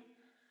position?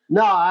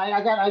 No,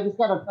 I just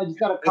got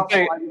a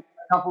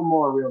couple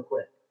more real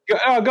quick.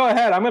 Go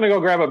ahead. I'm going to go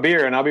grab a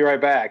beer and I'll be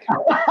right back.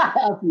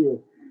 After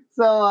you.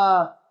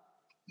 So,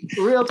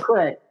 real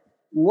quick,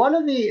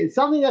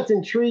 something that's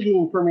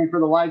intriguing for me for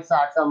the White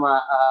Sox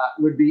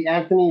would be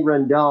Anthony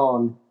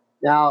Rendon.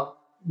 Now,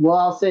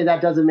 I'll say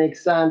that doesn't make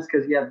sense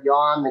because you have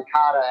Yoán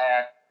Moncada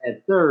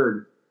at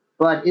third,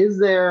 but is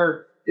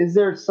there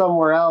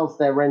somewhere else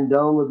that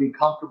Rendon would be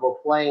comfortable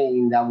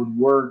playing that would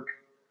work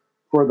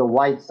for the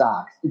White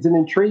Sox? It's an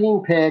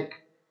intriguing pick.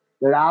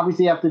 There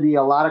obviously have to be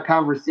a lot of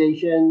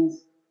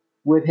conversations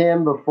with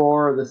him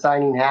before the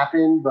signing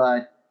happened,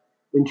 but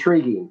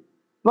intriguing.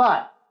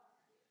 But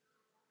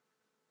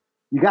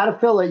you got to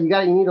fill it. You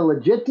need a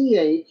legit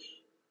DH,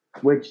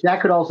 which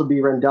that could also be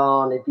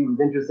Rendon if he was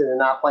interested in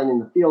not playing in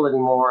the field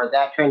anymore.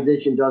 That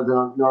transition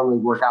doesn't normally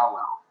work out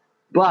well.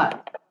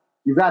 But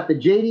you got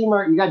JD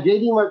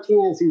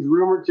Martinez, who's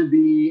rumored to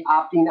be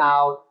opting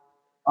out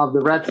of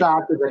the Red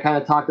Sox, as I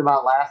kind of talked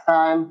about last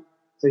time.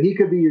 So he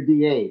could be your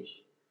DH.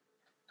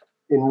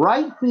 In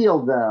right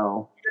field,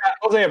 though. Yeah,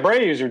 Jose Abreu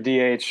is your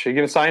DH. Are you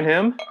going to sign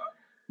him?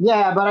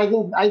 Yeah, but I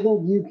think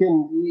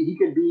he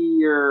could be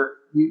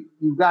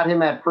you've got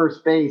him at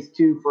first base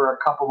too for a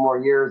couple more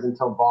years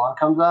until Vaughn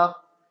comes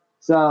up.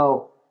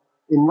 So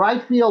in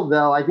right field,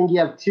 though, I think you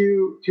have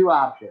two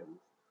options.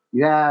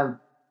 You have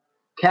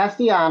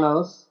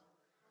Castellanos,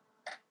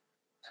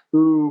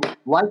 who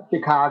likes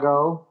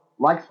Chicago,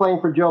 likes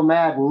playing for Joe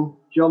Madden.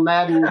 Joe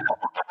Madden,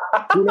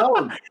 who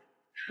knows?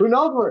 Who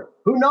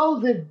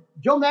knows if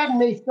Joe Madden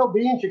may still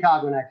be in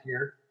Chicago next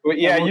year? Well,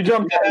 yeah, you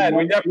jumped ahead.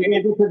 We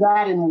definitely get to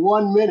that in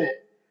 1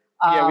 minute.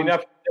 Yeah, we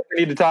definitely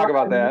need to talk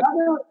about that.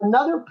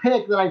 Another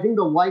pick that I think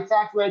the White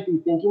Sox might be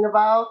thinking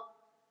about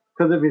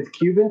because of his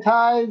Cuban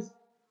ties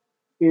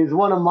is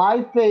one of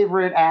my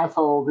favorite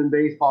assholes in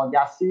baseball,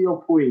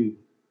 Yasiel Puig.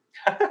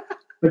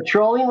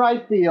 Patrolling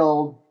right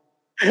field.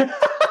 He's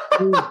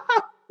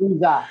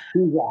a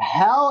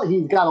hell.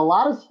 He's got a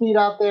lot of speed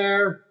out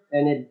there,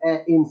 and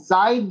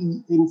inside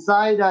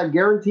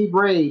guaranteed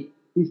rate,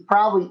 he's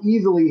probably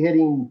easily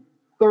hitting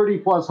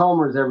 30+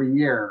 homers every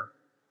year.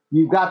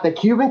 You've got the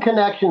Cuban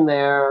connection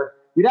there.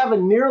 You'd have a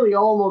nearly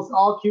almost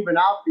all Cuban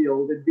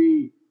outfield. It'd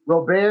be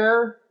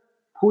Robert,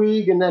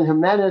 Puig, and then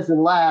Jimenez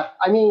in left.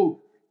 I mean,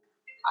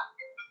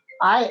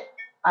 I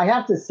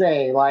have to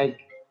say, like,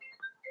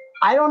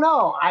 I don't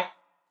know.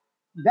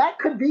 That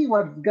could be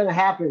what's going to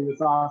happen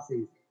this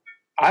offseason.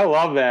 I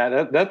love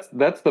that.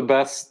 That's the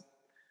best.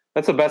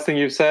 That's the best thing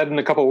you've said in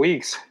a couple of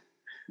weeks.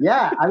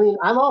 Yeah, I mean,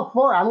 I'm all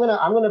for it. I'm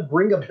gonna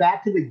bring it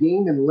back to the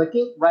game and lick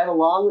it right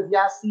along with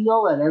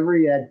Yasiel at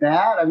every at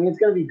bat. I mean, it's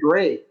gonna be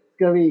great. It's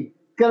gonna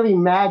be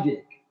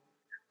magic.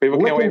 People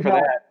can't wait for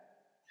that.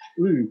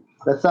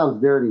 That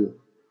sounds dirty.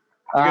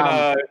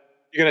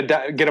 You're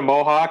gonna get a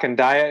mohawk and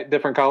dye it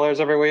different colors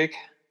every week.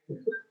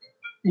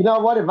 You know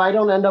what? If I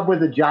don't end up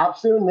with a job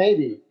soon,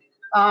 maybe.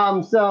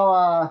 Is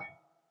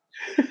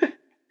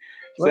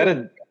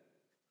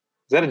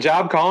that a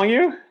job calling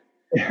you?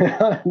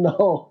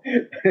 No,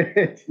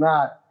 it's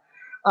not.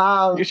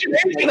 You should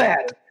answer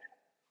that.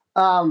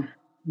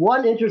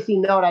 One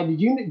interesting note. Did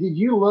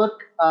you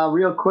look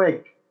real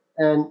quick?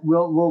 And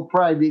we'll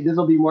probably this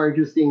will be more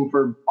interesting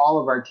for all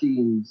of our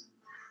teams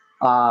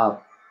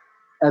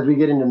as we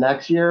get into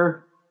next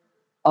year.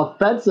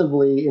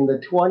 Offensively, in the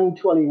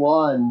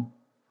 2021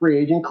 free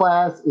agent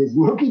class is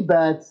Mookie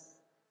Betts,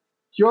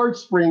 George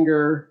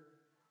Springer,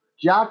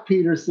 Jock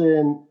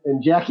Peterson,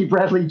 and Jackie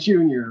Bradley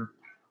Jr.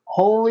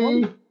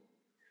 Holy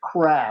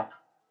crap!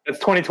 That's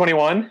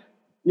 2021.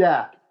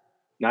 Yeah.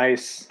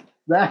 Nice.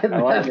 I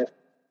like it.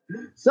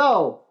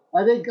 So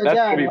I think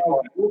again,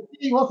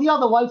 we'll see how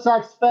the White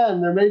Sox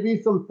spend. There may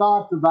be some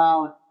thoughts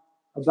about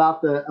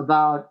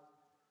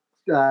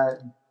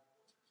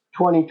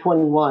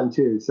 2021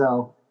 too.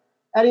 So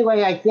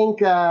anyway, I think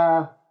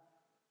that's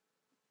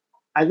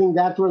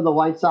where the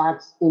White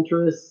Sox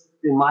interests,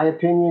 in my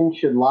opinion,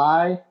 should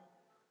lie.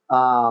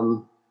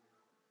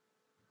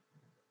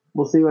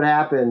 We'll see what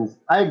happens.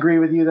 I agree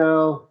with you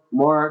though.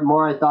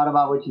 More I thought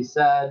about what you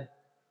said.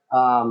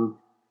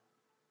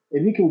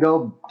 If you can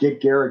go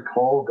get Garrett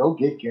Cole, go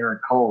get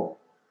Garrett Cole.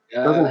 Yes.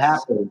 It doesn't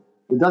happen.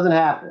 It doesn't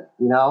happen.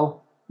 You know,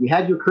 you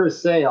had your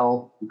Chris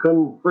Sale. You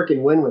couldn't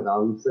freaking win with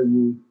him, so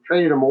you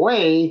traded him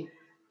away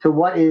to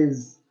what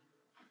is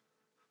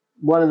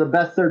one of the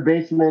best third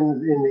basemen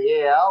in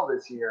the AL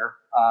this year,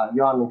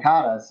 Yohan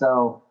Moncada.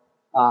 So,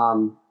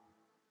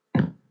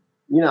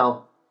 you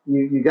know,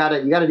 you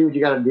gotta do what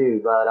you gotta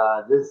do. But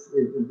if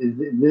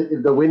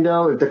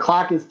the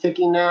clock is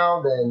ticking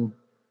now, then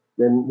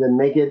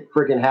make it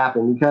freaking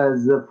happen,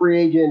 because the free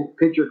agent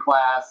pitcher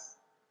class,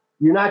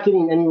 you're not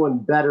getting anyone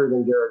better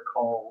than Garrett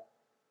Cole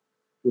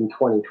in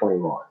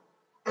 2021.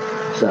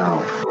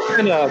 So,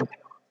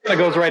 it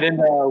goes right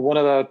into one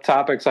of the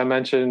topics I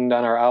mentioned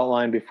on our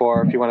outline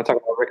before. If you want to talk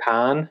about Rick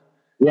Hahn,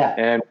 yeah,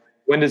 and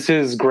when does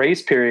his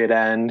grace period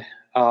end?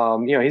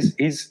 You know,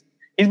 he's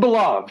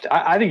beloved.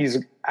 I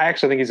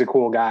actually think he's a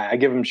cool guy. I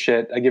give him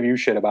shit. I give you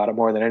shit about it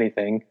more than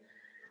anything.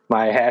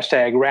 My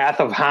hashtag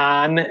Wrath of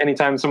Hahn.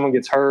 Anytime someone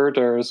gets hurt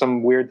or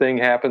some weird thing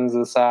happens to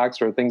the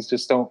Sox or things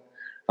just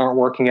aren't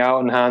working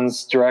out in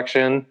Hahn's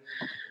direction,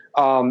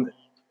 I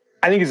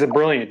think he's a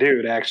brilliant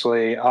dude.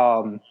 Actually,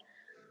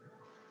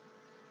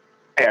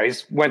 yeah,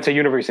 he's went to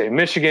University of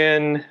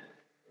Michigan.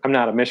 I'm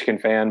not a Michigan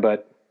fan,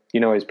 but you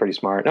know he's pretty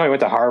smart. No, he went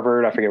to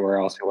Harvard. I forget where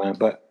else he went,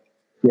 but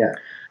yeah.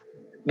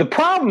 The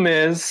problem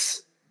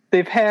is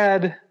they've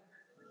had.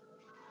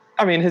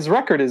 I mean, his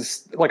record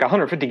is like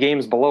 150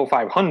 games below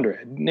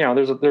 500. You know,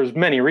 there's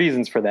many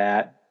reasons for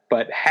that,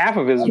 but half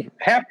of his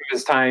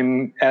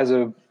time as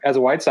a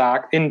White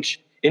Sox in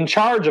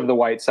charge of the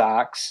White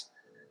Sox,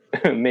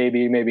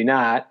 maybe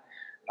not.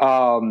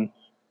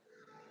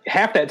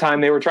 Half that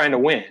time they were trying to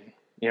win.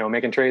 You know,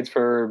 making trades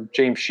for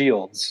James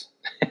Shields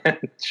and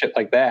shit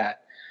like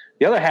that.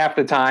 The other half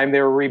of the time they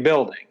were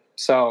rebuilding.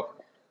 So,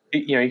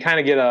 you know, you kind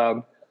of get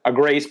a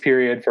grace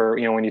period for,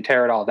 you know, when you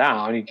tear it all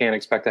down, you can't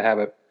expect to have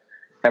it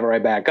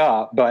right back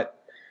up. But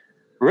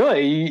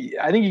really,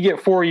 I think you get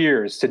 4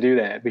 years to do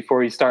that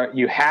before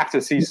you have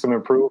to see some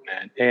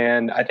improvement.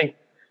 And I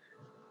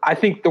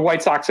think the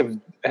White Sox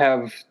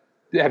have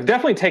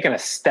definitely taken a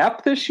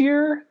step this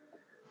year,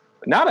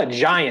 but not a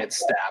giant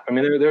step. I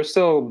mean, they're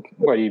still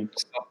 20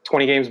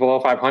 games below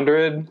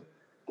 500.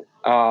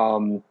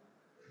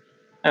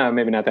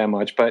 Maybe not that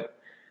much, but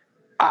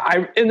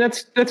and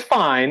that's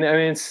fine. I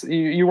mean,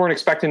 you weren't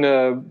expecting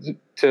to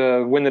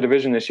win the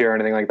division this year or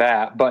anything like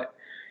that, but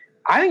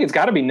I think it's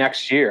got to be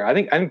next year. I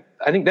think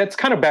that's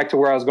kind of back to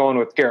where I was going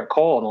with Garrett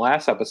Cole in the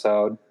last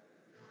episode.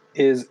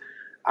 Is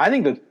I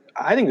think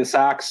the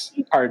Sox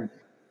are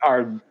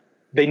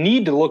they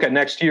need to look at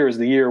next year as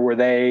the year where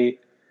they,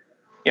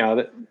 you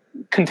know,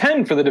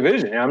 contend for the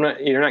division.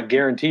 You're not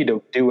guaranteed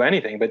to do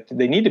anything, but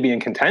they need to be in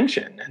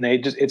contention. And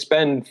it's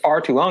been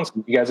far too long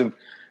since you guys have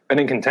been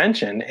in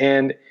contention.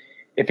 And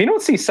if you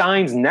don't see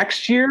signs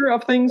next year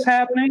of things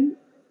happening,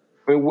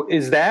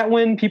 is that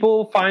when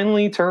people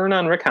finally turn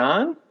on Rick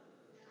Hahn?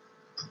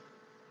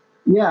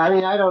 Yeah, I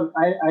mean, I don't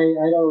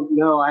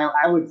know.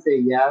 I would say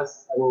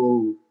yes. I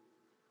mean,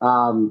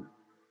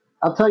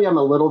 I'll tell you, I'm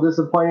a little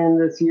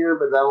disappointed this year,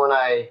 but then when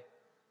I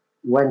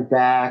went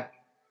back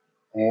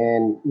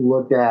and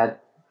looked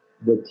at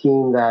the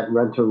team that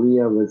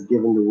Renteria was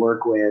given to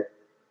work with,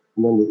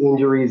 and then the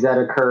injuries that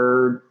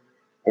occurred,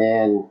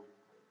 and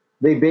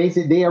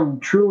they are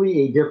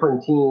truly a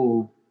different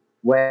team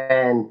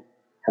when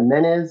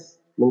Jimenez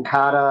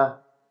Moncada,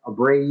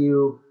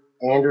 Abreu,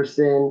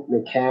 Anderson,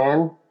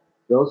 McCann.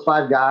 Those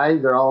 5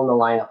 guys, they're all in the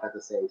lineup at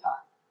the same time.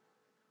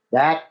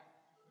 That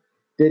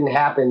didn't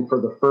happen for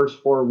the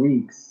first 4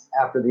 weeks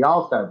after the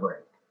All-Star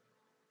break.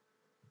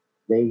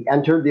 They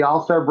entered the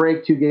All-Star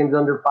break 2 games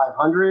under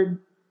 500,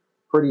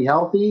 pretty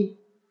healthy.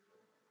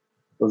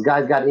 Those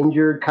guys got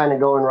injured kind of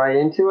going right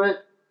into it,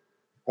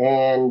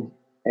 and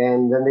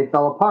then they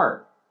fell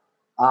apart.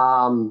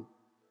 And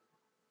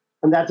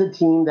that's a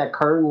team that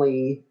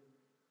currently,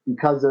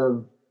 because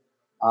of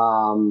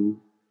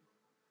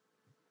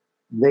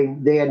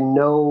they had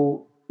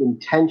no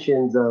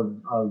intentions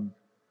of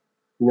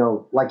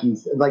like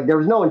there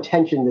was no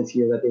intention this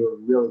year that they were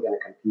really going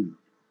to compete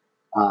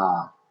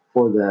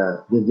for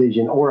the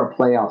division or a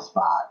playoff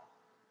spot.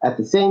 At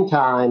the same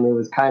time, it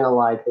was kind of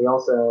like they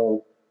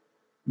also,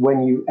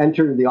 when you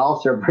entered the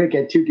All-Star break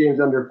at 2 games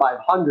under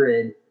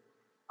 500,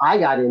 I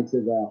got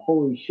into the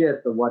holy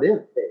shit, the what if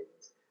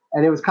phase.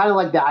 And it was kind of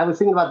like that. I was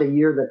thinking about the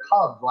year the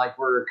Cubs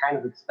were kind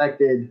of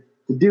expected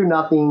to do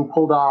nothing,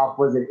 pulled off,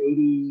 was it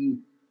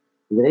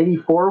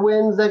 84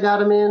 wins that got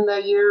them in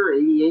that year,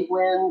 88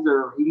 wins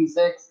or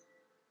 86?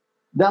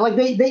 That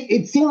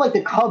it seemed like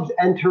the Cubs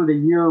entered a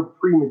year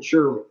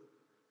prematurely.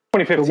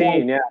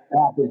 2015, yeah.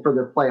 For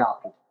their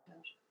playoff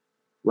contention,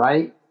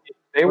 right?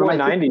 They won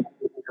 90.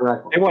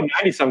 They won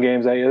 90 some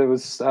games. It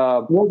was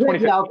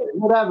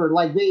whatever.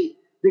 Like they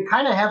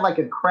kind of had like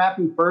a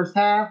crappy first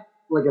half,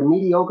 like a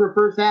mediocre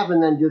first half,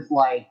 and then just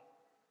like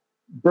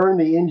burn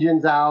the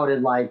engines out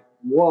and like,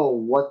 whoa,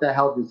 what the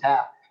hell just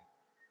happened?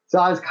 So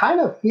I was kind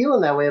of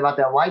feeling that way about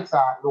that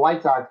the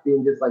White Sox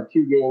being just like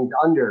 2 games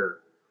under.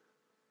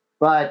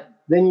 But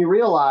then you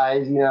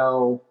realize,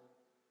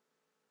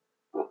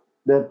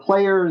 the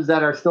players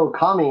that are still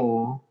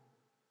coming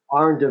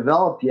aren't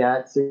developed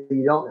yet, so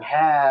you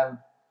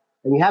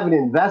haven't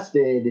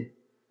invested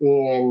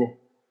in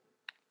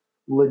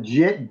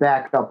legit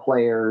backup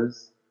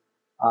players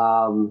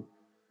to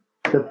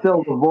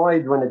fill the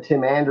void when a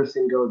Tim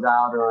Anderson goes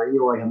out or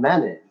Eloy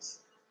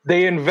Jimenez.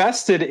 They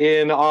invested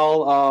in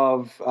all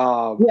of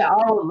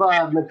Machado's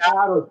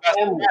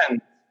family.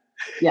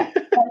 Yeah,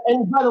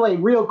 and by the way,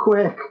 real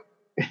quick,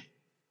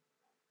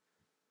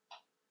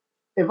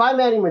 if I'm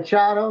Manny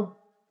Machado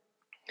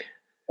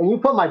and you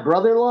put my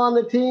brother-in-law on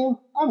the team,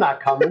 I'm not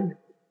coming.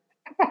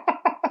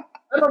 I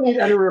don't need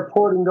any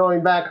reporting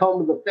going back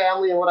home to the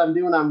family and what I'm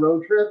doing on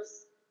road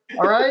trips.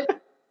 All right?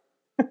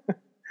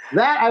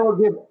 That I will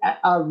give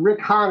Rick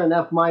Hahn an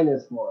F-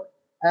 for.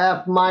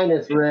 F-,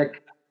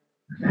 Rick.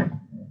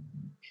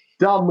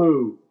 Dumb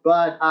move.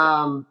 But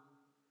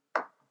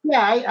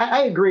yeah,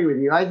 I agree with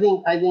you. I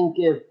think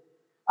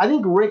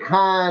Rick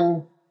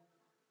Hahn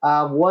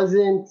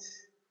wasn't.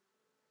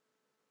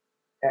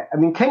 I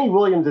mean, Kenny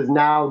Williams has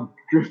now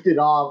drifted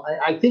off.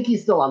 I think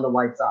he's still on the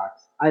White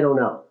Sox. I don't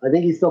know. I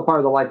think he's still part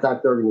of the White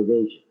Sox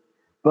organization.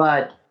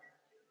 But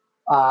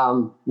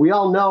we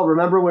all know.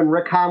 Remember when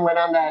Rick Hahn went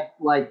on that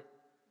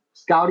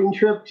scouting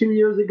trip 2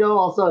 years ago?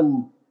 All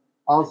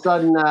of a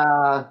sudden,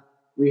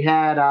 we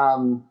had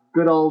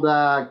good old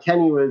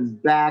Kenny was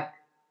back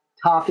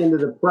talking to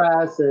the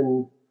press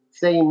and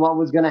saying what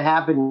was going to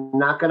happen,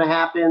 not going to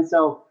happen.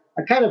 So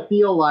I kind of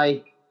feel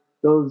like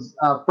those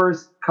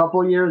first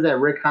couple years that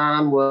Rick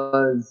Hahn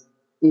was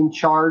in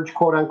charge,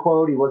 quote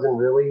unquote, he wasn't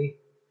really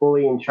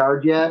fully in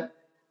charge yet.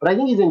 But I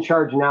think he's in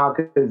charge now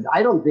because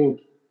I'll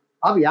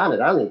be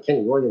honest, I don't think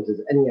Kenny Williams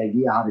has any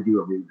idea how to do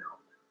a rebuild.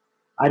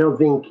 I don't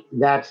think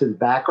that's his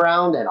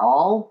background at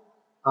all.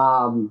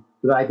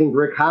 But I think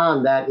Rick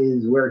Hahn, that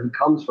is where he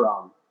comes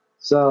from.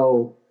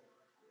 So,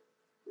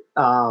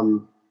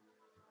 well,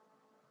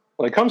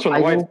 he comes from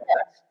the White Sox.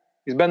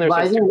 He's been there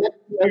since.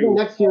 I think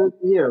next year is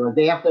the year.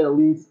 They have to at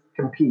least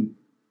compete.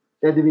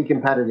 They have to be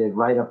competitive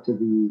right up to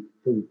the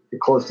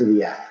close to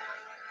the end.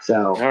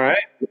 So, all right.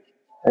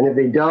 And if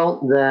they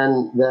don't,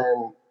 then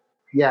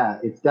yeah,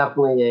 it's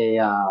definitely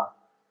a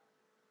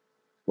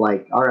all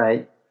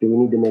right. Do we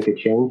need to make a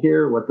change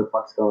here? What the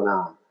fuck's going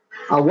on?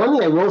 One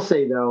thing I will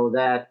say though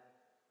that,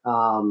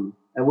 and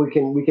we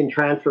can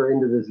transfer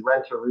into this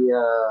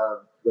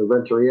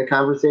Renteria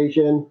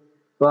conversation,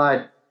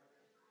 but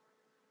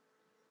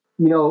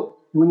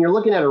when you're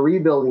looking at a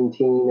rebuilding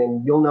team,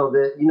 and you know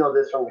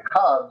this from the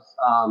Cubs,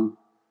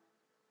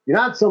 you're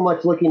not so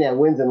much looking at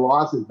wins and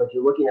losses, but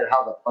you're looking at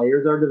how the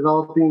players are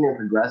developing and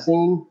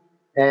progressing.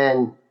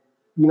 And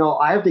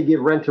I have to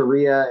give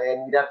Renteria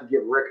and you'd have to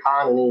give Rick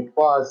Hahn an A+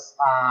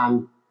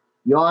 on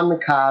Yoan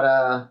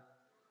Moncada,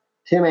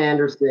 Tim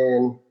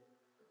Anderson,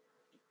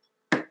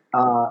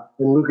 and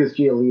Lucas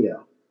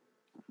Giolito.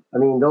 I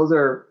mean, those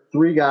are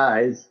 3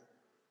 guys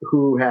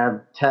who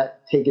have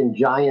taken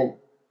giant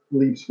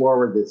leaps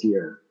forward this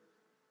year.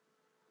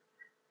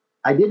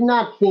 I did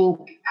not think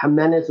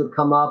Jimenez would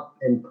come up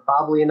and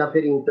probably end up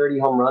hitting 30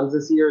 home runs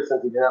this year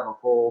since he didn't have a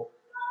full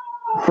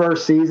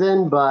first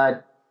season,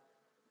 but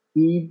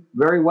he's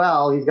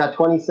got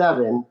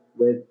 27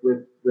 with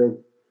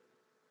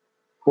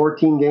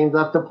 14 games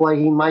left to play.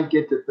 He might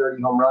get to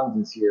 30 home runs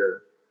this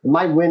year. He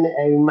might win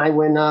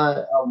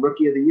a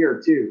Rookie of the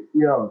Year too. Who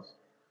knows?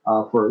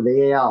 for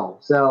the AL.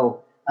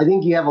 So I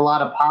think you have a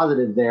lot of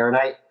positives there. And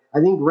I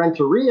think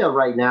Renteria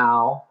right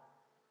now,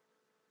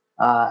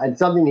 and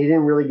something he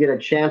didn't really get a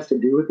chance to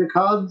do with the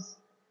Cubs,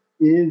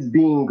 is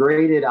being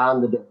graded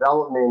on the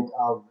development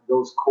of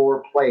those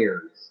core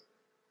players.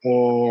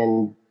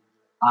 And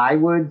I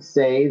would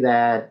say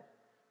that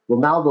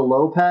Ronaldo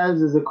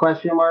Lopez is a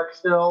question mark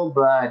still,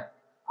 but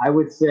I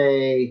would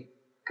say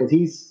because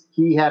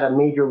he had a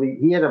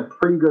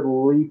pretty good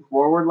leap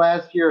forward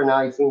last year, and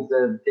now he seems to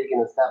have taken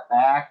a step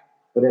back,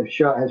 but has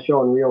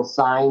shown real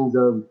signs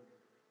of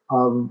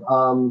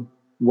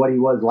what he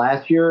was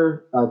last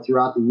year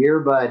throughout the year.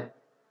 But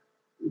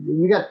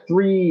you got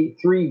three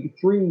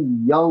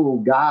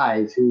young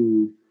guys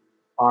who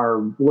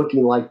are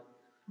looking like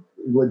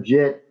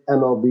legit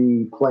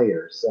MLB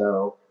players.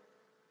 So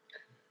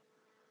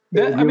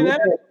that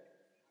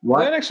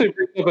actually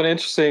brings up an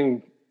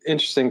interesting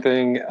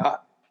thing.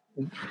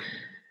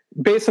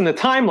 Based on the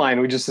timeline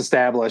we just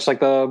established, like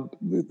that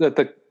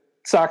the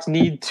Sox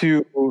need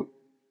to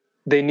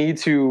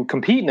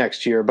compete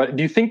next year. But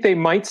do you think they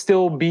might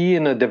still be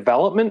in a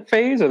development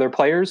phase? Are their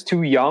players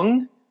too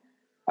young?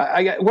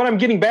 What I'm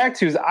getting back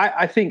to is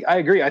I think I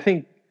agree. I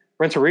think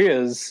Renteria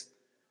is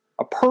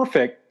a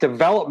perfect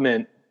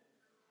development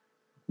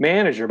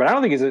manager, but I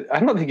don't think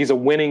he's a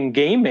winning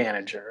game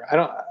manager. I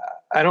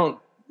don't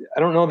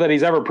know that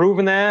he's ever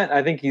proven that.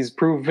 I think he's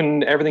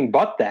proven everything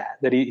but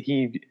that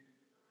he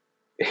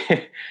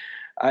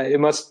it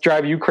must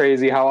drive you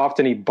crazy how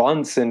often he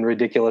bunts in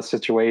ridiculous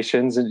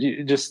situations,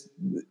 and just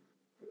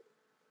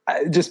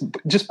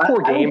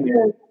poor game.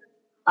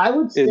 I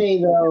would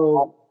say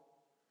though,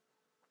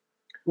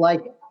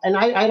 like, and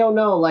I don't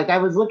know, like I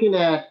was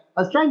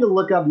trying to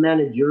look up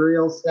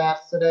managerial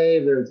stats today,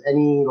 if there's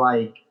any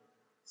like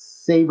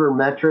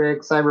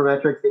cybermetrics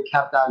they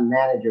kept on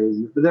managers.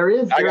 But there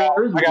is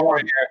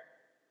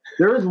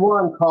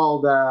one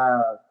called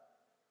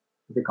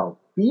what's it called?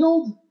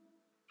 Field?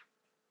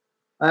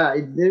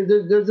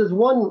 There's this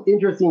one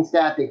interesting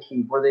stat they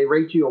keep where they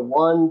rate you a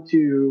 1,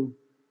 2,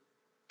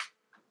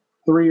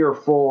 3, or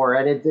 4,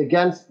 and it's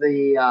against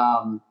the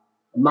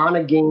amount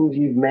of games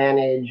you've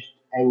managed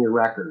and your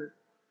record.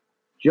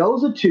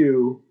 Joe's a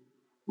 2,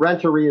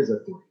 Renteria is a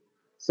 3.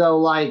 So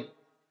like,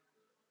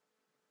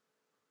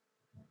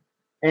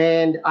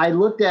 and I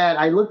looked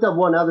up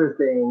one other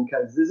thing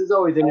because this is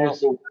always an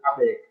interesting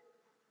topic.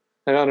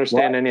 I don't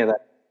understand any of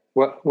that.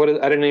 What is,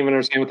 I didn't even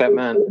understand what that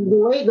meant. The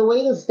way the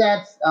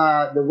stats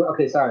the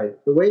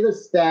way the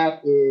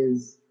stat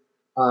is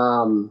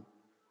the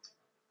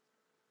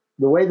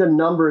way the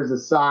number is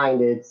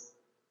assigned, it's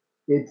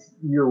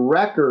your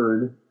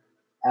record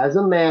as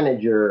a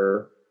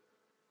manager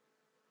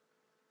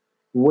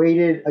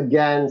weighted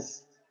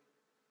against,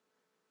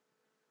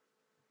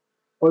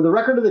 or the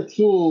record of the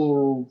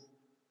teams,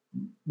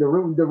 the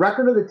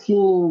record of the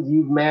teams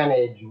you've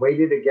managed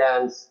weighted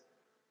against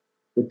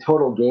the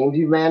total games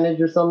you've managed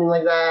or something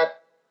like that.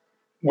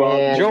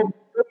 Well, Joe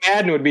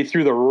Madden would be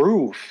through the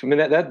roof. I mean,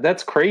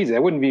 that's crazy.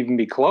 That wouldn't even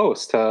be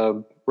close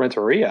to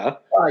Renteria.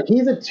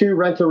 He's a 2,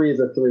 Renteria is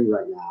a 3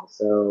 right now.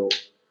 So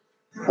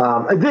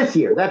this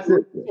year, that's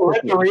it.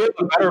 Renteria is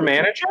a better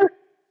manager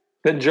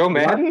than Joe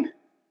Madden? What?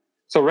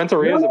 So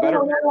Renteria is a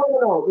better manager?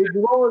 No.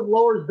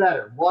 Lower's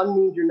better. 1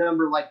 means your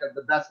number like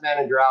the best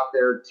manager out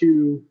there.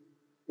 2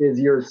 is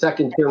your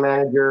second-tier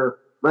manager.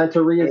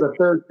 Renteria is a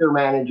third-tier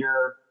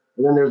manager.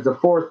 And then there's the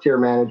 4th-tier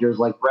managers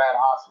like Brad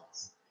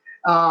Ausmus.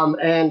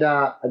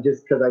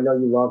 Just because I know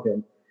you love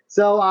him.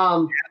 So,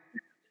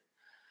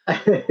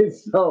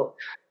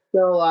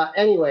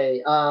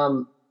 anyway,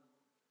 so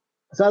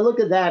I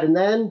looked at that, and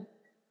then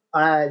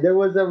there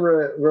was a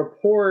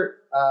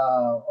report,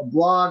 a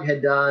blog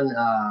had done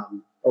a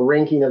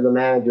ranking of the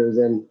managers,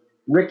 and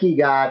Ricky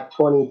got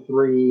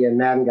 23 and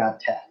Madden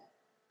got 10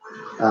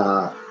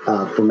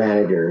 for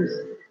managers.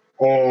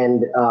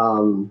 And,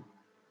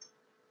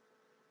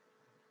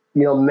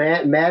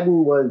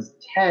 Madden was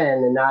 10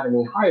 and not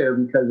any higher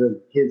because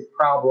of his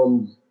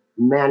problems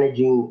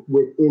managing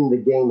within the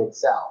game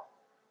itself.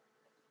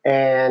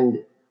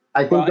 And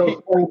I think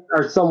those points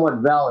are somewhat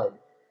valid.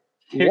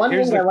 One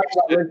thing I like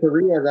about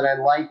Renteria that I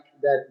like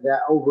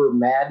that over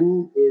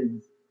Madden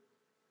is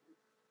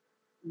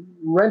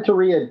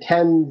Renteria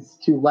tends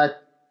to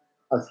let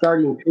a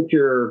starting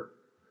pitcher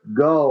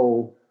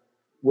go,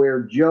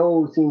 where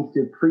Joe seems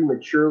to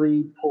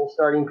prematurely pull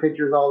starting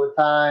pitchers all the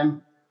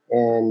time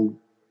and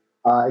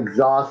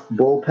exhaust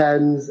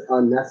bullpens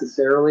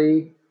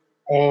unnecessarily.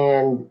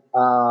 And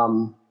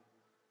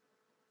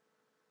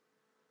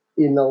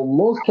in the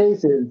most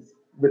cases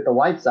with the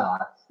White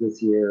Sox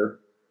this year,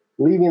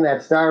 leaving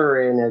that starter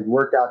in has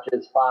worked out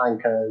just fine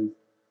because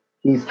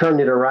he's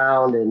turned it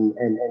around and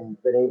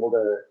been able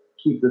to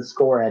keep the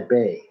score at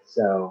bay.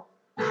 So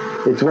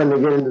it's when they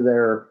get into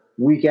their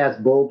weak-ass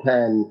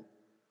bullpen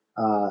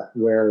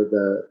where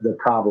the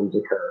problems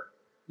occur.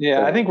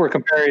 Yeah, I think we're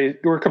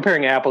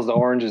comparing apples to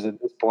oranges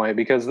at this point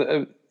because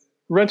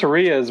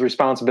Renteria's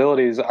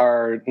responsibilities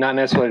are not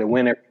necessarily to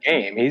win every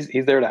game.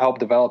 He's there to help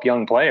develop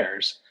young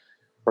players.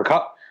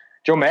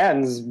 Joe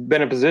Madden's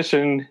been in a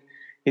position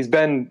he's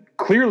been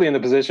clearly in the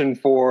position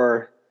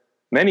for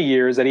many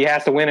years that he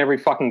has to win every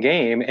fucking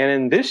game. And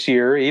in this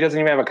year, he doesn't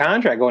even have a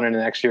contract going into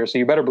next year. So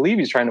you better believe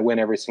he's trying to win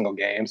every single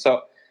game.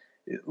 So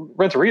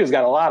Renteria's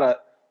got a lot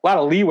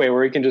of leeway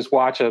where he can just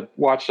watch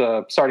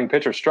a starting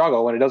pitcher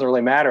struggle when it doesn't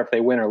really matter if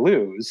they win or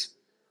lose.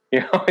 You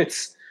know, I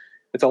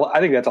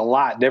think that's a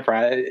lot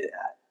different.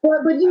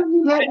 But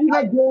you've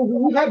had games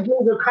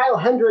where Kyle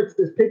Hendricks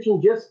is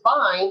pitching just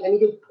fine and he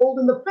gets pulled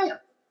in the fifth.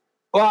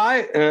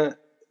 Well,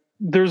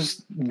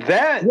 there's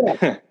that.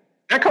 Yeah.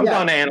 That comes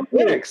down to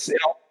analytics. You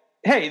know,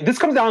 hey, this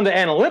comes down to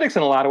analytics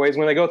in a lot of ways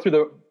when they go through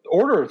the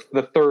order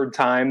the third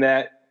time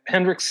that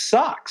Hendricks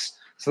sucks.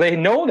 So they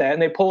know that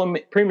and they pull him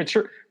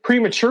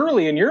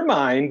prematurely in your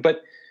mind,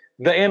 but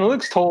the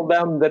analytics told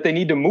them that they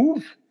need to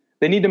move.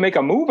 They need to make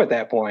a move at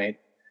that point.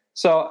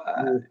 So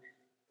I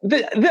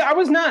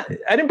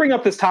didn't bring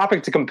up this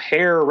topic to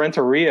compare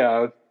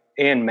Renteria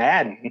and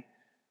Madden.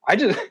 I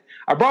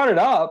brought it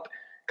up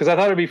because I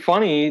thought it'd be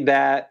funny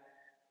that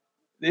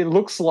it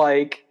looks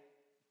like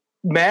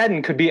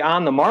Madden could be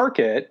on the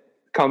market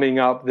coming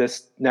up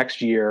this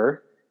next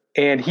year,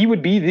 and he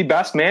would be the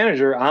best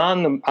manager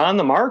on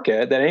the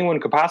market that anyone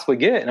could possibly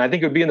get. And I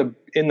think it would be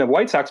in the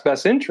White Sox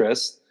best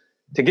interest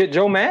to get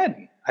Joe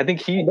Madden. I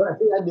think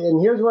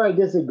and here's where I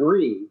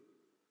disagree.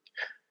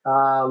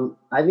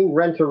 I think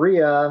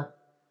Renteria,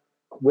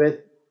 with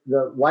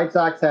the White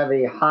Sox, have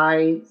a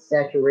high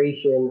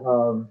saturation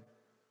of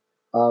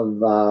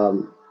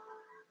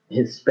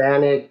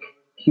Hispanic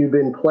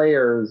Cuban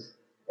players,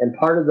 and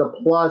part of the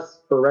plus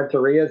for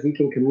Renteria is he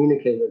can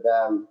communicate with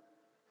them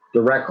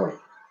directly.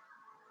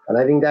 And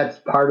I think that's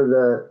part of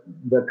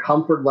the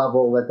comfort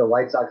level that the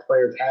White Sox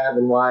players have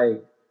and why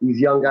these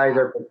young guys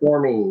are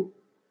performing.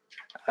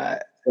 I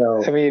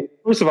mean,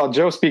 first of all,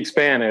 Joe speaks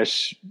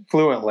Spanish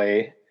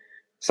fluently.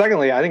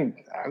 Secondly,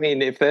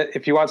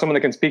 if you want someone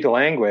that can speak a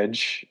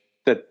language,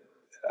 I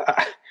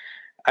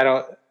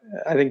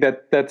think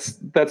that's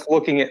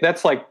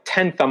like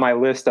 10th on my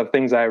list of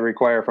things I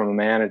require from a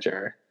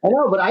manager. I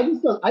know, but I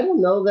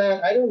don't know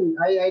that. I don't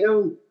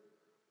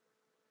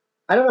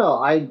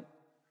know.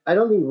 I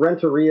don't think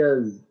Renteria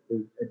is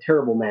a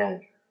terrible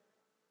manager.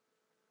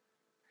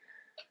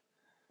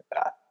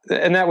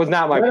 And that was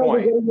not my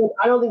point.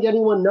 I don't think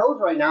anyone knows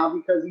right now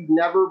because he's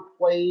never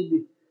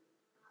played.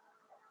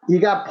 He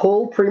got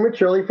pulled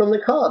prematurely from the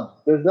Cubs.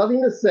 There's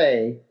nothing to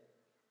say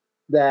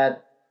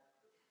that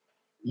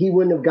he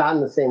wouldn't have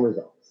gotten the same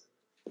results.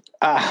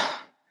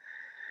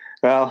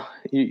 Well,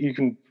 you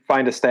can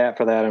find a stat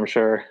for that, I'm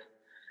sure.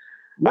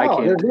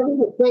 No, there's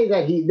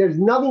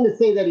nothing to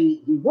say that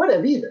he would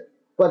have either.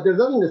 But there's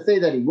nothing to say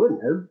that he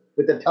wouldn't have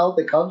with the talent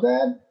the Cubs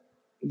had.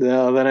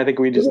 No, then I think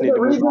we just need to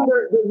move on.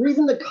 The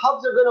reason the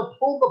Cubs are going to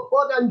pull the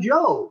plug on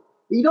Joe.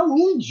 You don't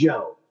need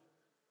Joe.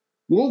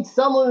 You need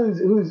someone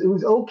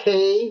who's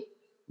okay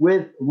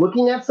with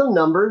looking at some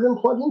numbers and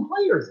plugging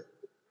players in.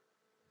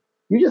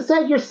 You just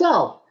said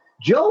yourself,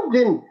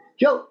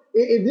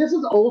 if this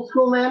is old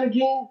school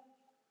managing,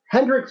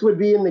 Hendricks would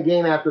be in the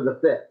game after the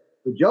fifth.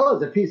 But Joe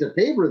has a piece of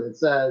paper that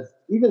says,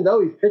 even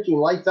though he's pitching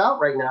lights out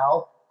right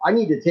now, I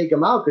need to take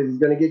him out because he's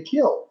going to get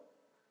killed.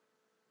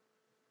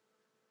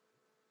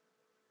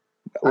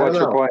 What's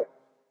your point?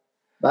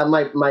 But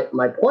my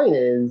point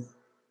is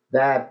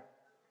that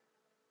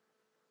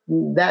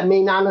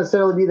may not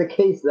necessarily be the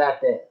case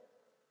that day.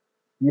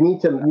 You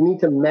need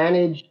to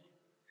manage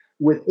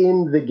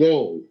within the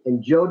game,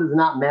 and Joe does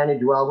not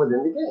manage well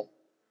within the game.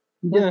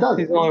 He just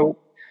doesn't.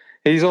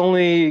 He's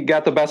only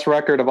got the best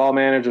record of all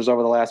managers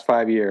over the last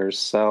 5 years.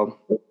 So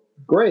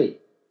great.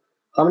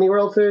 How many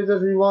World Series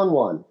has he won?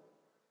 One.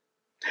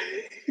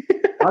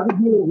 I think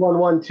he won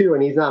one too,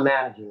 and he's not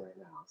managing right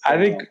now. So. I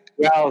think.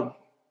 Well,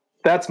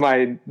 that's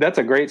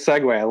a great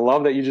segue. I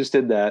love that you just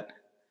did that.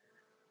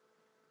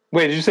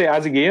 Wait, did you say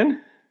Ozzie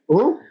Guillen?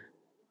 Mm-hmm.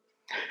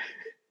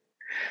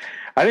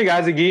 I think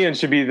Ozzie Guillen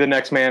should be the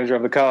next manager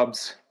of the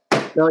Cubs.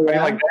 Oh,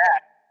 yeah?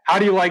 How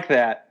do you like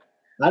that?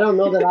 I don't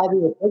know that Ozzie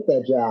would take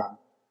that job.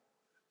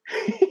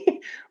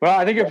 Well,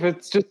 I think if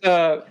it's just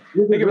I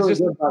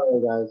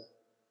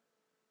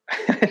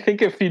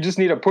think if you just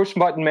need a push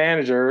button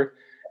manager,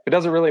 it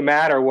doesn't really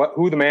matter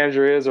who the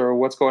manager is or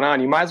what's going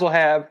on. You might as well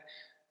have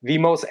the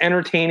most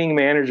entertaining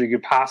manager you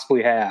could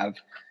possibly have,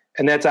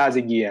 and that's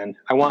Ozzie Guillen.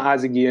 I want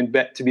Ozzie Guillen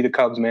to be the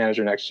Cubs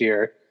manager next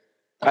year.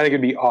 I think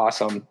it'd be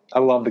awesome. I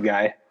love the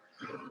guy.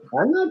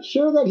 I'm not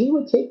sure that he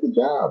would take the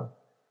job.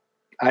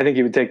 I think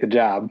he would take the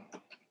job.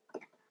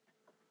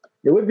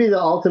 It would be the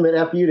ultimate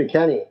FU to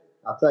Kenny.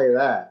 I'll tell you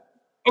that.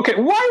 Okay,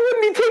 why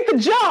wouldn't he take the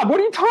job? What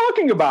are you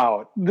talking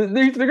about?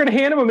 They're going to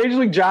hand him a major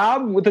league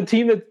job with a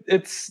team that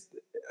it's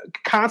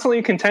constantly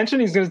in contention.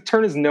 He's going to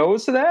turn his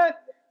nose to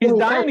that. He's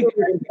dying to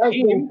get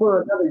him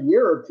for another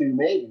year or two,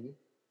 maybe.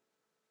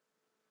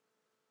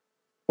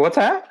 What's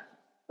that?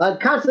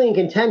 Constantly in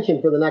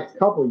contention for the next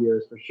couple of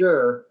years, for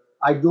sure.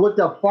 I looked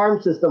up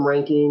farm system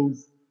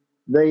rankings.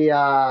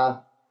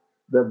 The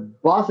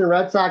Boston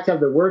Red Sox have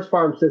the worst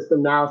farm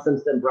system now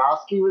since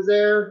Dombrowski was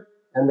there,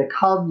 and the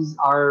Cubs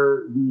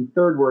are the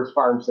third worst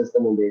farm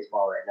system in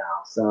baseball right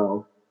now.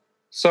 So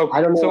So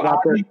I don't know about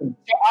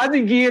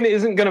Ozzie Guillen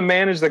isn't going to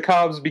manage the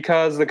Cubs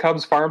because the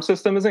Cubs farm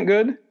system isn't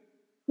good.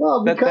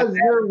 Well, because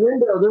their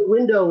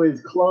window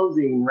is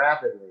closing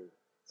rapidly,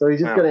 so he's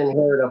just going to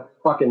inherit a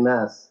fucking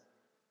mess.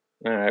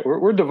 All right,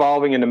 we're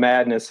devolving into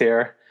madness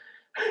here.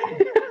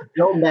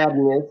 No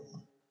madness.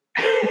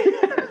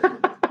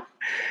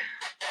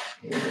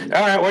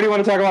 All right, what do you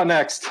want to talk about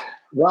next?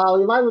 Well,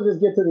 we might as well just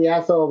get to the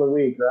asshole of the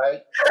week,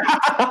 right?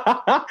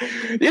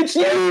 It's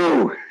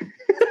you!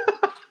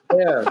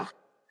 Yeah.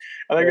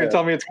 I thought you were going to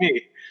tell me it's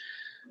me.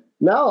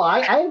 No,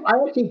 I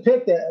actually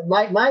picked it.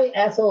 My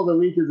asshole of the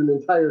week is an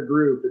entire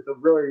group. It's a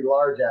really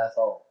large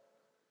asshole.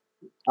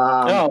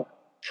 A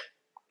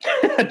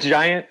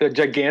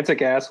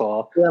gigantic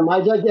asshole. Yeah, my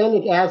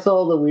gigantic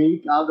asshole of the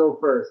week. I'll go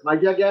first. My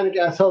gigantic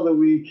asshole of the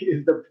week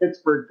is the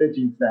Pittsburgh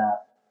pitching staff.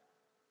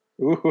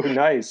 Ooh,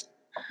 nice.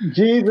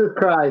 Jesus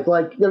Christ.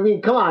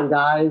 Come on,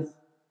 guys.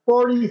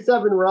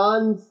 47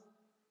 runs.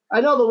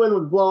 I know the wind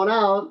was blown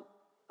out.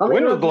 The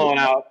wind was blown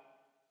out.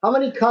 How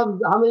many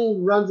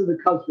runs did the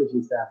Cubs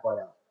pitching staff let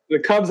out? The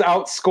Cubs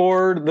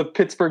outscored the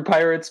Pittsburgh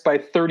Pirates by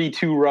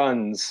 32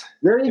 runs.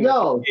 There you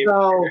go.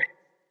 So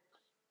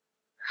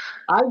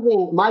I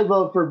think my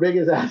vote for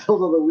biggest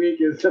assholes of the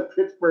week is the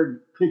Pittsburgh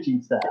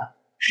pitching staff.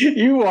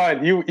 You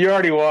won. You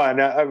already won.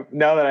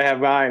 Now that I have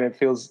mine, it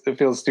feels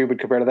stupid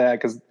compared to that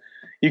because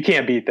you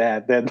can't beat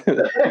that. God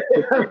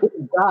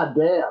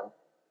damn.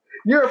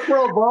 You're a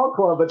pro ball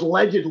club,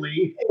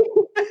 allegedly.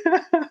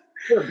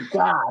 Good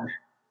God.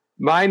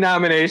 My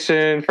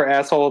nomination for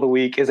asshole of the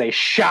week is a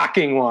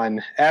shocking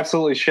one.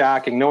 Absolutely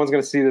shocking. No one's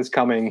going to see this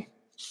coming.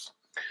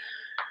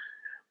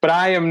 But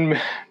I am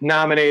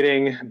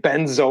nominating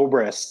Ben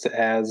Zobrist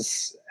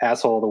as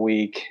asshole of the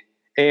week.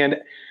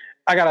 And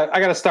I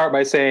gotta start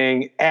by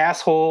saying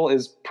asshole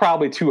is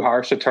probably too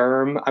harsh a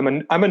term.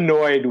 I'm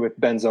annoyed with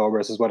Ben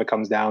Zobrist is what it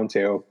comes down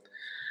to.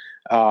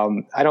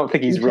 I don't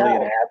think he's really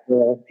an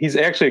asshole. He's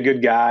actually a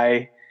good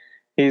guy.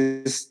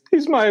 He's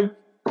my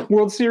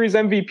World Series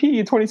MVP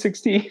in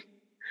 2016.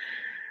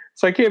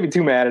 So I can't be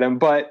too mad at him.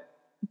 But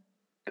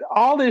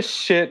all this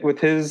shit with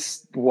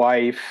his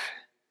wife,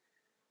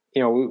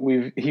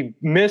 he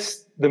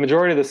missed the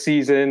majority of the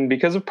season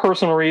because of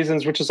personal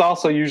reasons, which is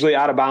also usually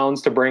out of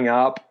bounds to bring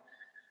up.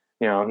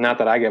 Not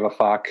that I give a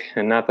fuck,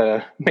 and not that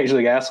a major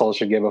league asshole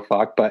should give a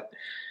fuck, but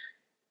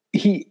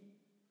he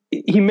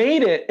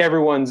made it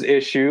everyone's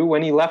issue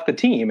when he left the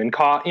team and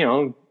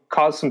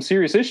caused some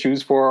serious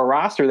issues for a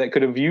roster that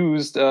could have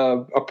used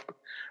a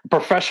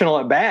professional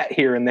at bat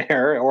here and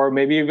there, or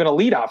maybe even a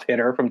leadoff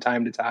hitter from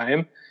time to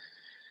time.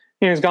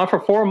 He's gone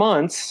for 4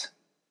 months.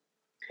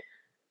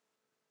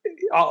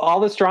 All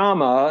this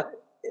drama,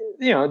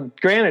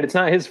 granted, it's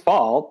not his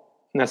fault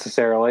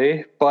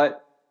necessarily,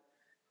 but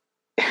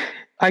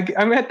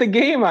I'm at the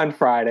game on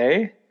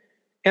Friday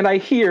and I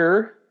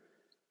hear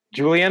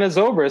Juliana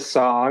Zobrist's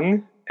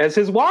song as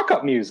his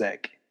walk-up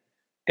music.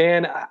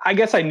 And I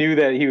guess I knew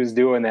that he was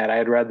doing that. I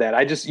had read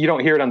that. You don't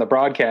hear it on the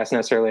broadcast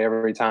necessarily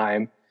every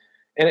time.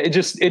 And it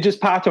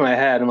just popped in my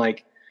head. I'm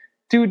like,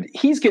 dude,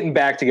 he's getting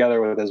back together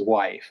with his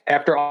wife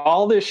after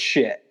all this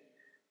shit.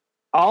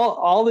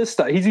 All this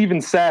stuff. He's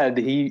even said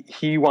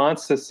he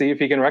wants to see if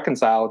he can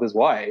reconcile with his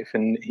wife.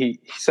 And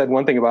he said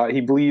one thing about he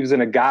believes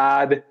in a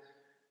God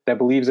that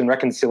believes in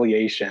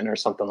reconciliation or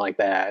something like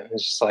that. And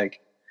it's just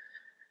like,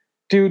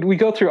 dude, we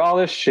go through all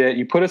this shit.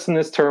 You put us in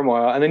this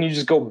turmoil and then you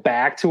just go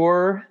back to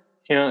her.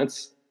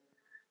 It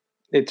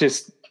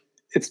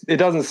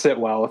doesn't sit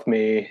well with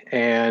me.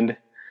 And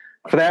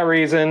for that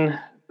reason,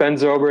 Ben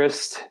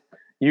Zobrist,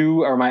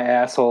 you are my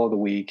asshole of the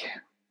week.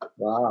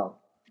 Wow.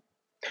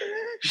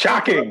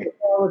 Shocking.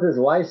 With his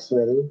wife,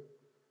 Smitty.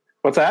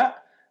 What's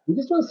that? He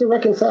just wants to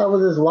reconcile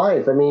with his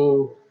wife. I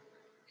mean,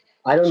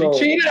 I don't know.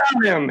 She cheated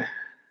on him.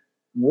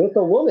 With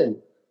a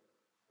woman.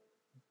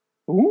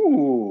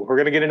 Ooh, we're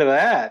going to get into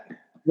that.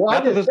 Well,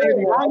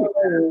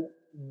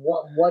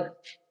 what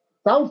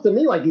sounds to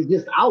me like he's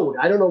just out.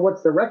 I don't know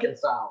what's to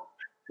reconcile.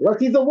 Unless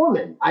he's a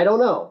woman. I don't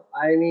know.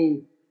 I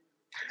mean,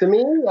 to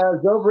me,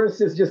 Zobrist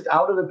is just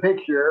out of the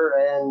picture,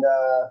 and,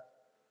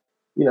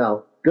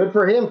 good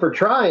for him for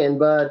trying,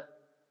 but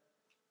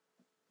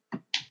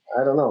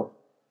I don't know.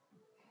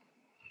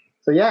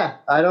 So, yeah,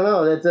 I don't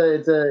know. It's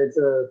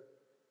a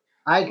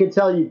I could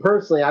tell you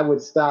personally, I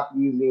would stop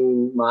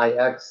using my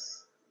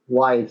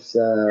ex-wife's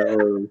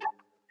or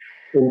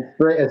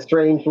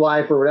estranged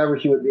wife or whatever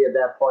she would be at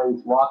that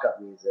point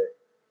walk-up music.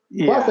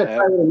 Yeah. Plus, I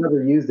probably would have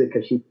never used it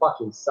because she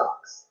fucking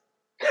sucks.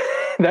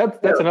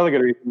 That's another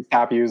good reason to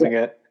stop using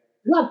it.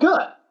 Not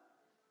good.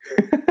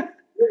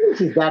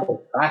 She's that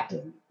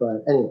attractive,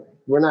 but anyway,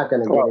 we're not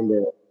going to get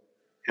into it.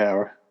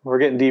 Yeah, we're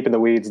getting deep in the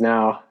weeds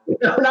now.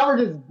 Now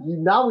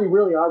we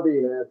really are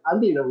being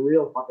I'm being a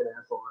real fucking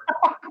asshole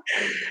right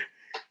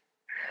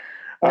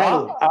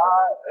now.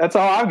 That's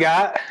all I've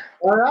got.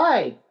 All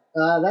right.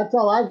 That's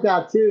all I've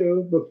got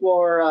too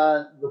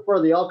before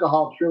the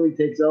alcohol truly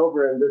takes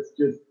over and this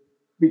just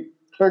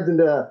turns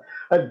into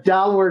a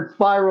downward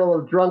spiral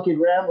of drunken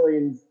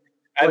ramblings.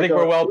 I think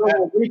we're well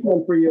past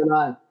weekend for you and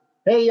I.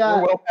 Hey,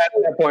 we're well past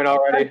that point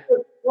already.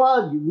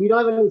 Well, we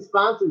don't have any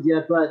sponsors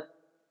yet, but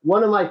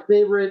one of my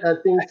favorite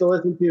things to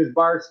listen to is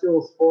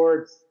Barstool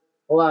Sports.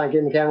 Hold on, I'm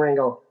getting the camera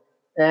angle.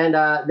 And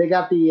they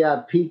got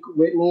the Peak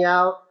Whitney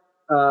out,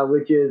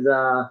 which is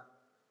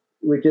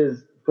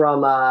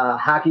from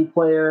hockey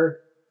player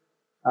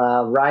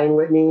Ryan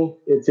Whitney.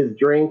 It's his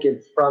drink.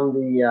 It's from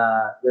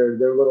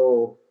their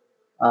little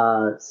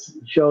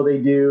show they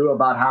do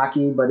about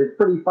hockey, but it's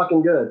pretty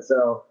fucking good.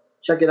 So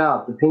check it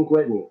out, the Pink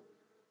Whitney.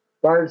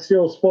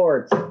 Barstool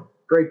Sports,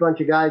 great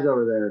bunch of guys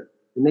over there.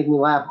 They make me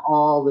laugh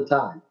all the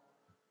time.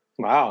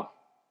 Wow.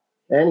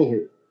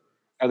 Anywho,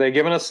 are they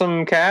giving us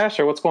some cash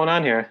or what's going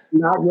on here?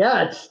 Not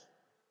yet.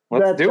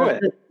 Let's do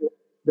it.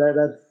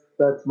 That's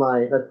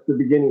the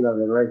beginning of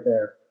it right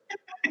there.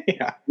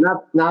 Yeah.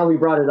 Now we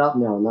brought it up.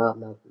 No,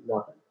 nothing.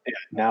 Yeah,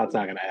 now it's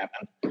not going to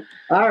happen.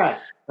 All right,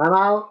 I'm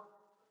out.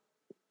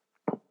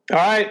 All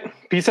right,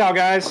 peace out,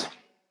 guys.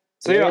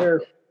 See ya.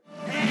 Later.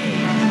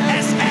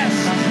 A-S-S-H-O-L-E.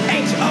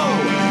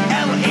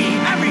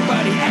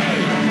 Everybody,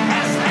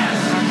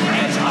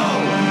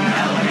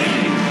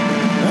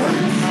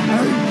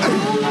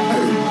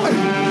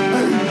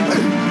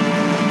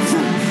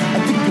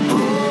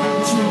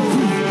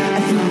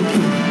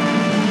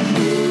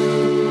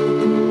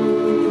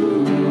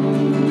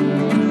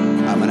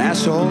 I'm an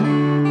asshole.